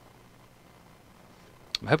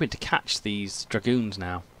 I'm hoping to catch these Dragoons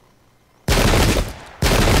now.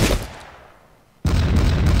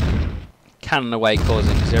 Cannon away,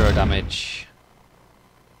 causing 0 damage.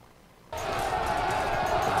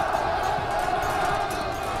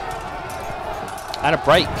 And a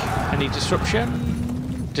break. Any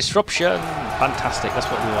disruption? Disruption. Fantastic. That's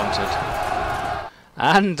what we wanted.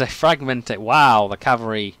 And a fragmented. Wow, the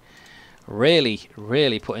cavalry really,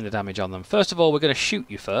 really putting the damage on them. First of all, we're going to shoot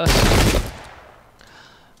you first.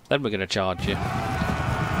 Then we're going to charge you.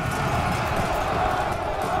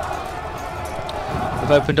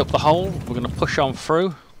 We've opened up the hole. We're going to push on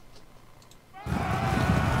through.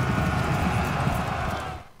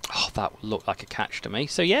 Oh, that looked like a catch to me.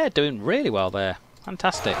 So yeah, doing really well there.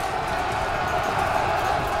 Fantastic.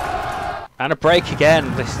 And a break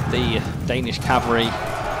again. The Danish cavalry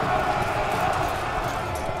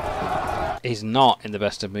is not in the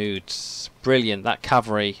best of moods. Brilliant. That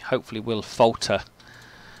cavalry hopefully will falter.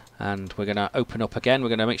 And we're going to open up again. We're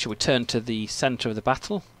going to make sure we turn to the centre of the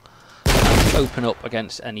battle. And open up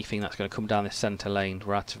against anything that's going to come down this centre lane.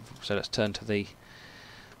 We're out of, so let's turn to the...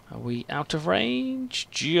 Are we out of range?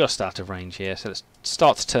 Just out of range here. So let's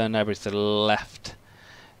start to turn over to the left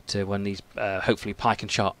to when these hopefully Pike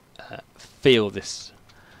and Shot feel this.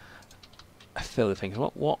 Feel the things.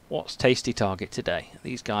 What's tasty target today?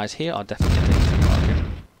 These guys here are definitely a tasty target.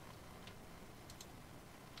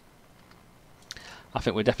 I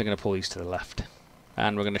think we're definitely going to pull these to the left,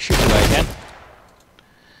 and we're going to shoot away again.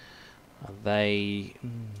 They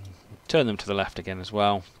turn them to the left again as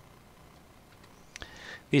well.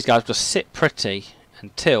 These guys just sit pretty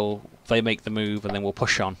until they make the move, and then we'll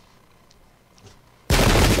push on.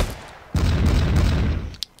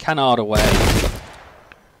 Canard away.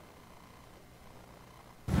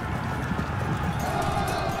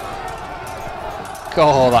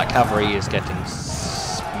 Oh, that cavalry is getting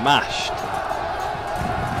smashed.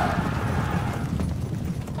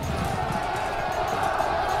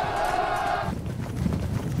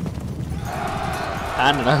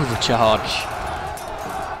 And an overcharge.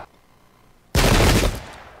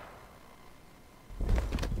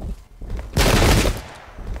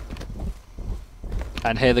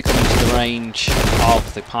 And here they're coming to the range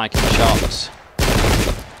of the Pike and Shot.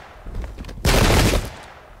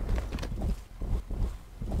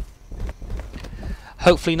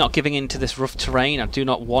 Hopefully not giving into this rough terrain. I do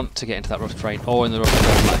not want to get into that rough terrain or in the rough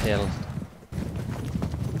terrain on that hill.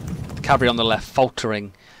 The cavalry on the left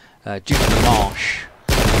faltering due to the marsh.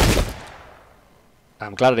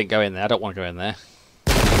 I'm glad I didn't go in there. I don't want to go in there.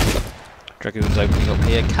 Dragoons opening up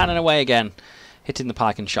here. Cannon away again. Hitting the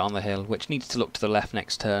Pike and Shot on the hill, which needs to look to the left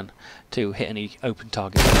next turn to hit any open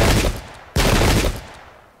targets there.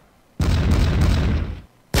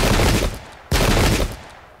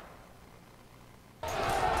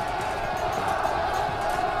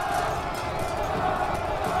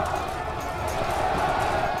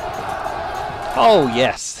 Oh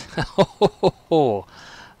yes!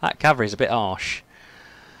 That cavalry is a bit harsh.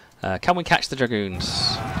 Can we catch the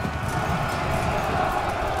Dragoons?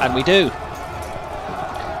 And we do!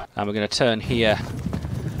 And we're going to turn here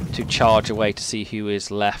to charge away to see who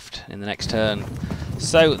is left in the next turn.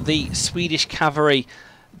 So the Swedish cavalry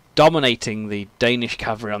dominating the Danish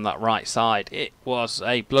cavalry on that right side. It was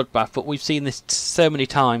a bloodbath, but we've seen this so many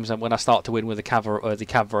times, and when I start to win with the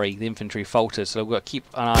cavalry, the infantry falters. So we've got to keep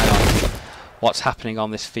an eye on what's happening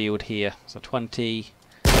on this field here. So 20.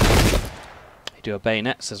 They do a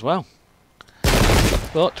bayonets as well.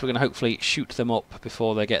 But we're going to hopefully shoot them up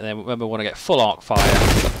before they get there. Remember, we want to get full arc fire.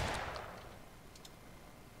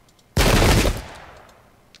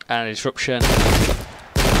 And a disruption. I'm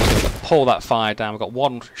just going to pull that fire down. We've got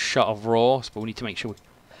one shot of raw, but we need to make sure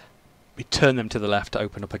we turn them to the left to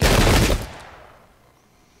open up again.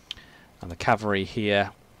 And the cavalry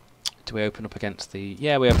here. Do we open up against the...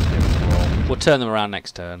 Yeah, we open up against the raw. We'll turn them around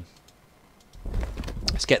next turn.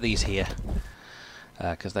 Let's get these here.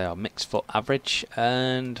 Because they are mixed foot average.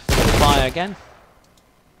 And full fire again.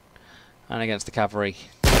 And against the cavalry.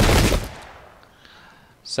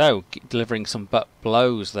 So, delivering some butt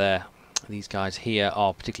blows there. These guys here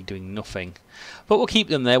are particularly doing nothing. But we'll keep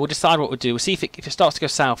them there. We'll decide what we'll do. We'll see if it starts to go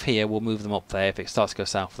south here, we'll move them up there. If it starts to go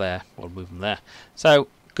south there, we'll move them there. So,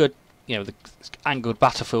 good, you know, the angled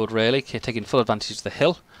battlefield really, taking full advantage of the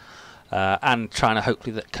hill. And trying to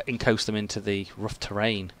hopefully encoast them into the rough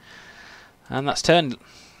terrain. And that's turned.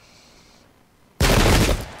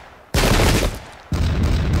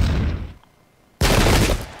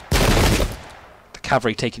 The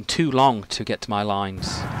cavalry taking too long to get to my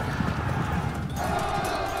lines.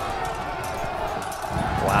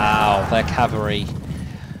 Wow, their cavalry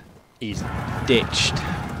is ditched.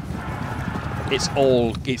 It's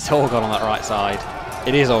all gone on that right side.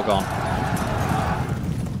 It is all gone.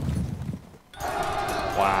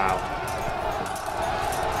 Wow.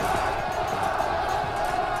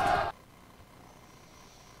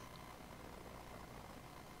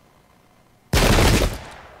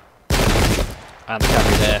 And the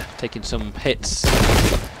cavalry there taking some hits.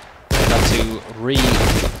 They've had to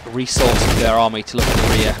resource their army to look at the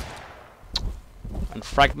rear. And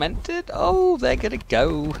fragmented. Oh, they're gonna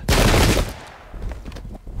go.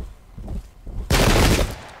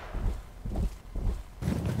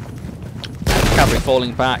 And the cavalry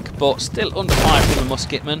falling back, but still under fire from the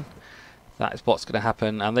musketmen. That is what's going to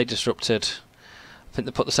happen. And they disrupted. I think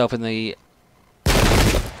they put themselves in the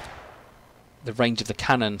range of the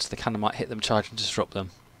cannon, so the cannon might hit them, charge and disrupt them.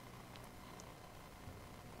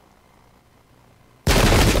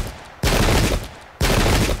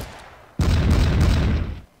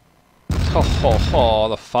 Ho ho ho,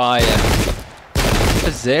 the fire. For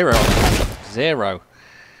 0 on the cannon. 0.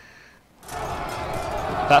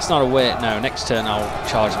 That's not a wait. No, next turn I'll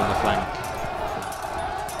charge them on the flank.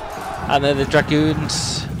 And then the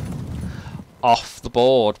dragoons off the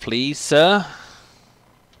board, please, sir.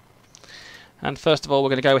 And first of all, we're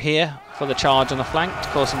going to go here for the charge on the flank to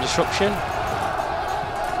cause some disruption.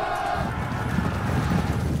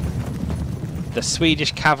 The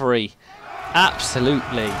Swedish cavalry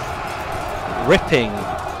absolutely ripping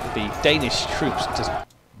the Danish troops to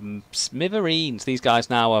smithereens. These guys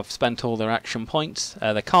now have spent all their action points.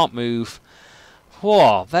 They can't move.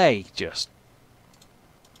 Whoa, they just...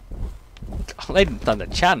 they didn't stand a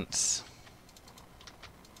chance.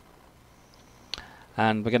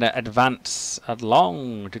 And we're going to advance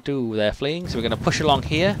along to do their fleeing. So we're going to push along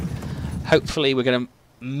here. Hopefully we're going to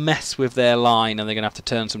mess with their line and they're going to have to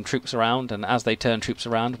turn some troops around. And as they turn troops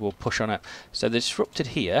around, we'll push on it. So they're disrupted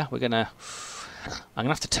here. I'm going to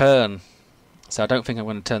have to turn. So I don't think I'm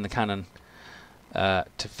going to turn the cannon to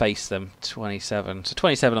face them. 27. So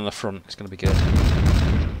 27 on the front is going to be good.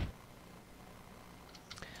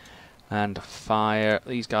 And fire.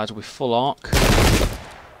 These guys will be full arc.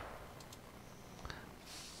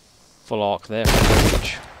 Full arc there, very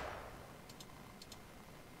much.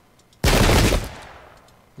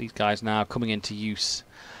 These guys now coming into use,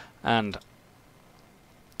 and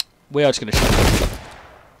we are just going to shoot them.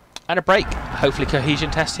 And a break, hopefully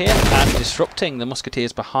cohesion test here, and disrupting the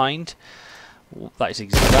musketeers behind. That is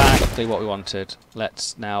exactly what we wanted.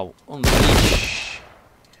 Let's now unleash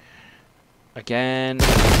again.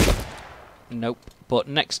 Nope, but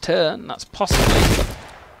next turn, that's possibly...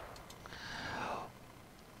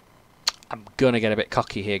 I'm gonna get a bit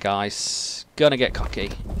cocky here, guys. Gonna get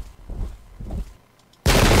cocky.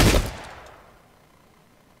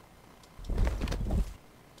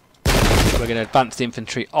 We're gonna advance the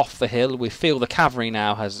infantry off the hill. We feel the cavalry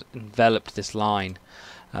now has enveloped this line,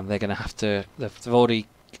 and they're gonna have to. They've already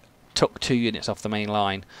took 2 units off the main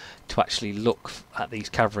line to actually look at these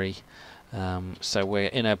cavalry. So we're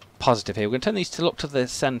in a positive here. We're gonna turn these to look to the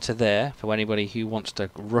centre there for anybody who wants to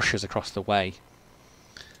rush us across the way.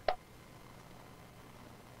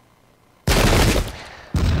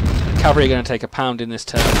 Cavalry are going to take a pound in this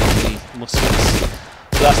turn from the muskets.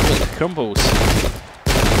 So that's the crumbles.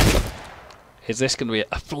 Is this going to be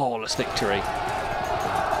a flawless victory?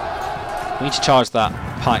 We need to charge that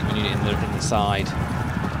pikeman unit in the side.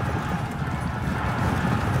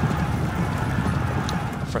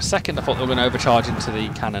 For a second I thought they were going to overcharge into the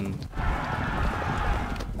cannon.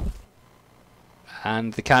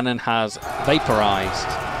 And the cannon has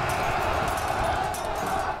vaporised.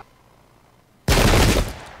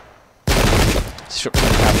 Disrupting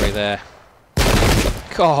the cavalry there.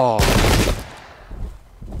 God.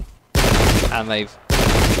 And they've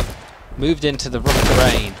moved into the rough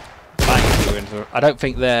terrain. Bang, I don't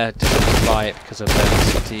think they're disrupted by it because of their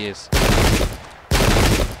musketeers.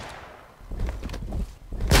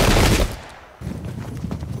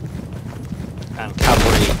 And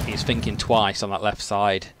cavalry is thinking twice on that left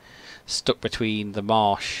side, stuck between the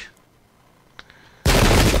marsh.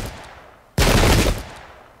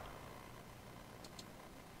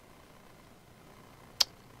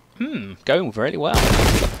 Going really well.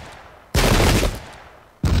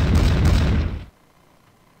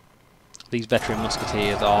 These veteran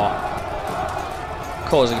musketeers are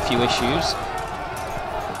causing a few issues.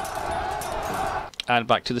 And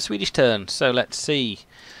back to the Swedish turn. So let's see.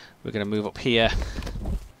 We're going to move up here.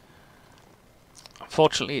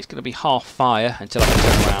 Unfortunately, it's going to be half fire until I can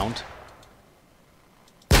turn around.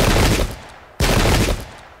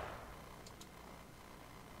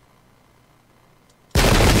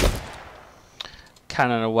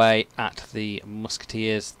 Cannon away at the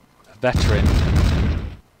musketeers. Veteran.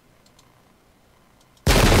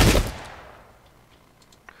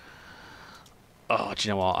 Oh, do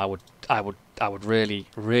you know what? I would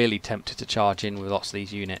really tempted to charge in with lots of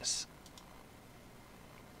these units.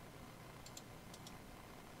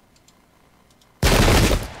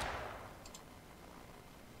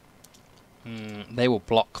 They will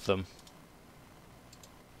block them.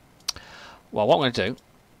 Well, what I'm going to do,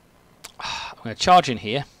 I'm going to charge in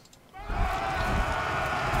here.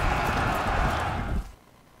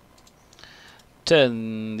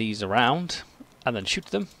 Turn these around and then shoot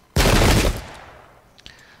them.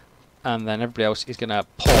 And then everybody else is going to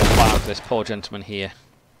pour fire onto this poor gentleman here.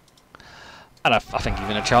 And I think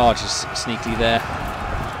even a charge is sneakily there.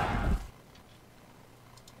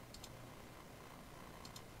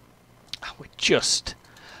 We're just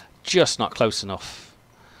not close enough.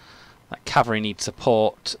 That cavalry needs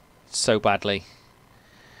support so badly.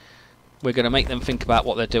 We're going to make them think about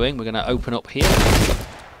what they're doing. We're going to open up here.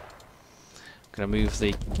 Going to move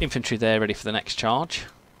the infantry there, ready for the next charge.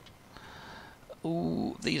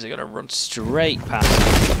 Ooh, these are going to run straight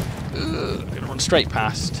past. Going to run straight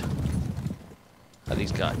past.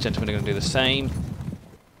 These guys, gentlemen, are going to do the same.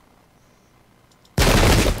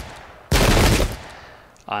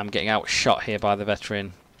 I'm getting outshot here by the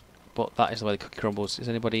veteran, but that is the way the cookie crumbles. Is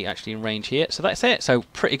anybody actually in range here? So that's it. So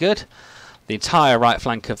pretty good. The entire right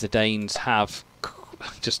flank of the Danes have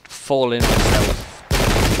just fallen on itself.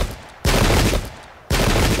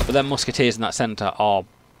 But then musketeers in that centre are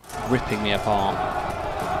ripping me apart.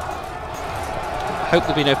 I hope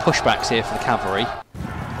there'll be no pushbacks here for the cavalry.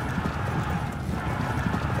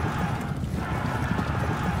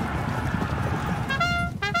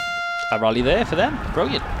 A rally there for them.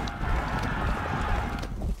 Brilliant.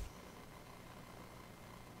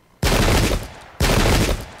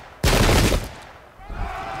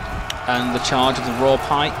 And the charge of the raw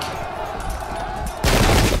pike.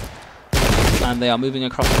 And they are moving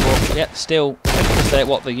across the board. Yet still, because they're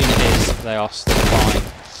what the unit is, they are still fine.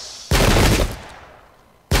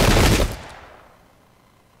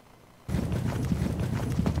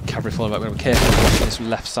 Cavalry falling back. We're going to be careful watching this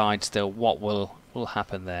left side still. What will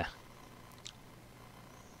happen there?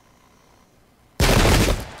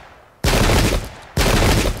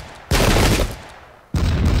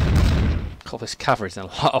 God, this cavalry's in a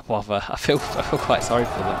lot of bother. I feel quite sorry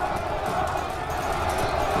for them.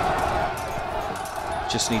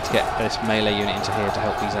 Just need to get this melee unit into here to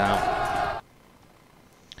help these out.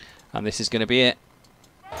 And this is going to be it.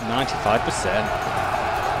 95%.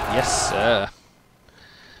 Yes, sir.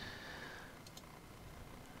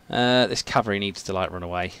 This cavalry needs to like run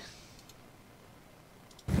away.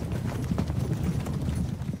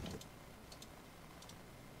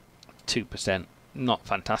 %. Not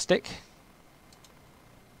fantastic.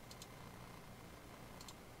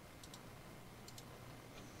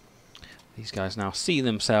 These guys now see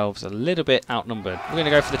themselves a little bit outnumbered. We're going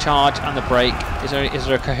to go for the charge and the break. Is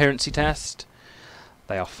there a coherency test?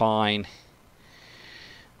 They are fine.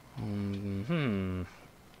 We'll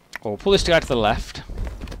pull this guy to the left.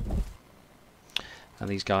 And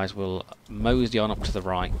these guys will mosey on up to the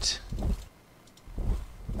right.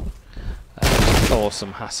 To cause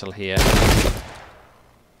some hassle here.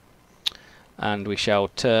 And we shall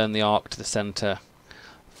turn the arc to the centre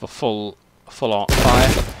for full arc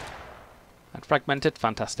fire. And fragmented,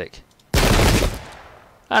 fantastic.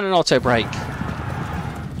 And an auto break.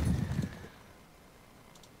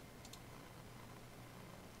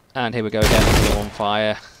 And here we go again for the one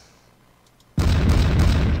fire.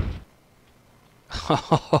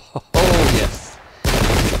 Oh yes.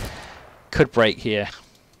 Could break here.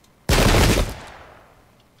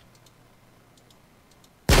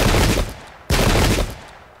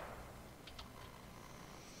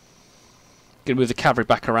 Going to move the cavalry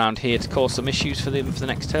back around here to cause some issues for them for the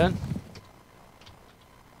next turn.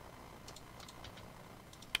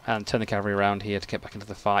 And turn the cavalry around here to get back into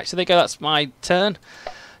the fight. So there you go, that's my turn.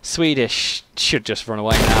 Swedish should just run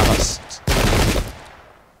away now. That's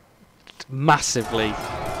massively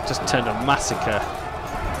just turned a massacre.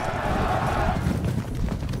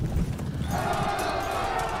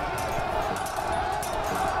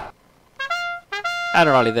 And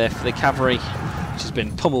a rally there for the cavalry, which has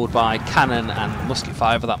been pummeled by cannon and musket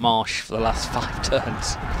fire over that marsh for the last 5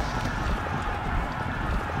 turns.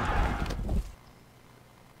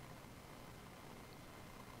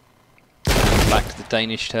 And back to the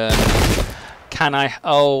Danish turn. Can I?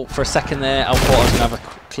 Oh, for a second there, I thought I was going to have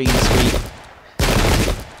a clean sweep.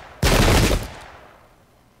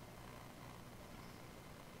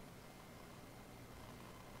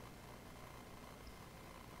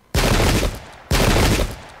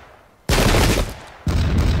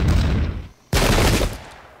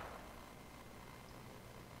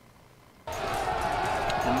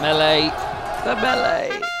 The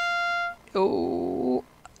melee. Oh,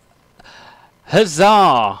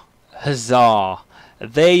 huzzah! Huzzah!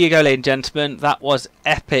 There you go, ladies and gentlemen. That was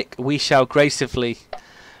epic. We shall gracefully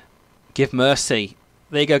give mercy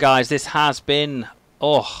there you go, guys. This has been,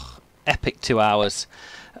 epic 2 hours.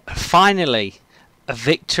 Finally, a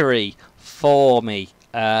victory for me.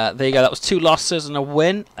 There you go. That was 2 losses and a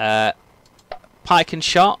win. Pike and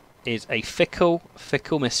Shot is a fickle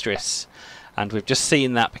mistress, and we've just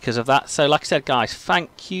seen that because of that. So like I said, guys,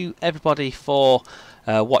 thank you everybody for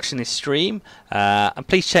watching this stream, and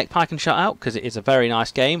please check Pike and Shot out because it is a very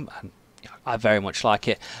nice game and I very much like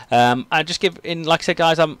it. I just give in, like I said,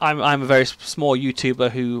 guys, I'm a very small YouTuber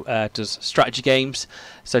who does strategy games,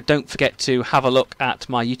 so don't forget to have a look at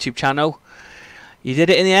my YouTube channel. You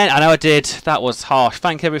did it in the end. I know I did. That was harsh.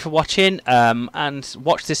 Thank you everybody for watching, and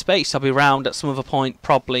watch this space. I'll be around at some other point,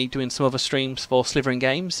 probably doing some other streams for Slivering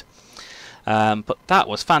Games. But that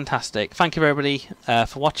was fantastic. Thank you everybody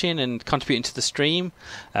for watching and contributing to the stream.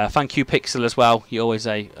 Thank you Pixel as well. You're always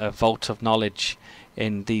a vault of knowledge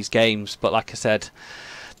in these games. But like I said,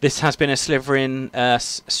 this has been a Slivering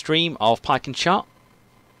stream of Pike and Shot.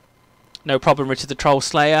 No problem, Richard the Troll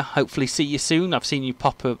Slayer. Hopefully see you soon. I've seen you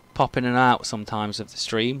pop in and out sometimes of the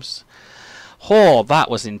streams. Oh, that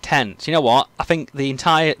was intense. You know what? I think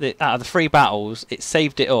out of the 3 battles, it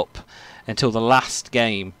saved it up until the last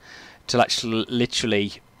game to actually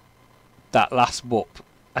literally that last whoop.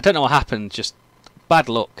 I don't know what happened. Just bad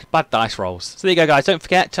luck, bad dice rolls. So there you go, guys. Don't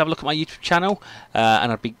forget to have a look at my YouTube channel,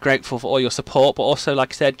 and I'd be grateful for all your support. But also,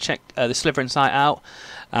 like I said, check the Slivering site out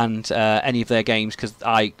and any of their games because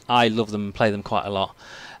I love them and play them quite a lot.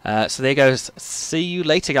 So there you go. See you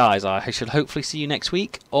later, guys. I should hopefully see you next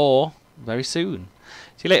week or very soon.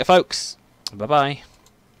 See you later, folks. Bye bye.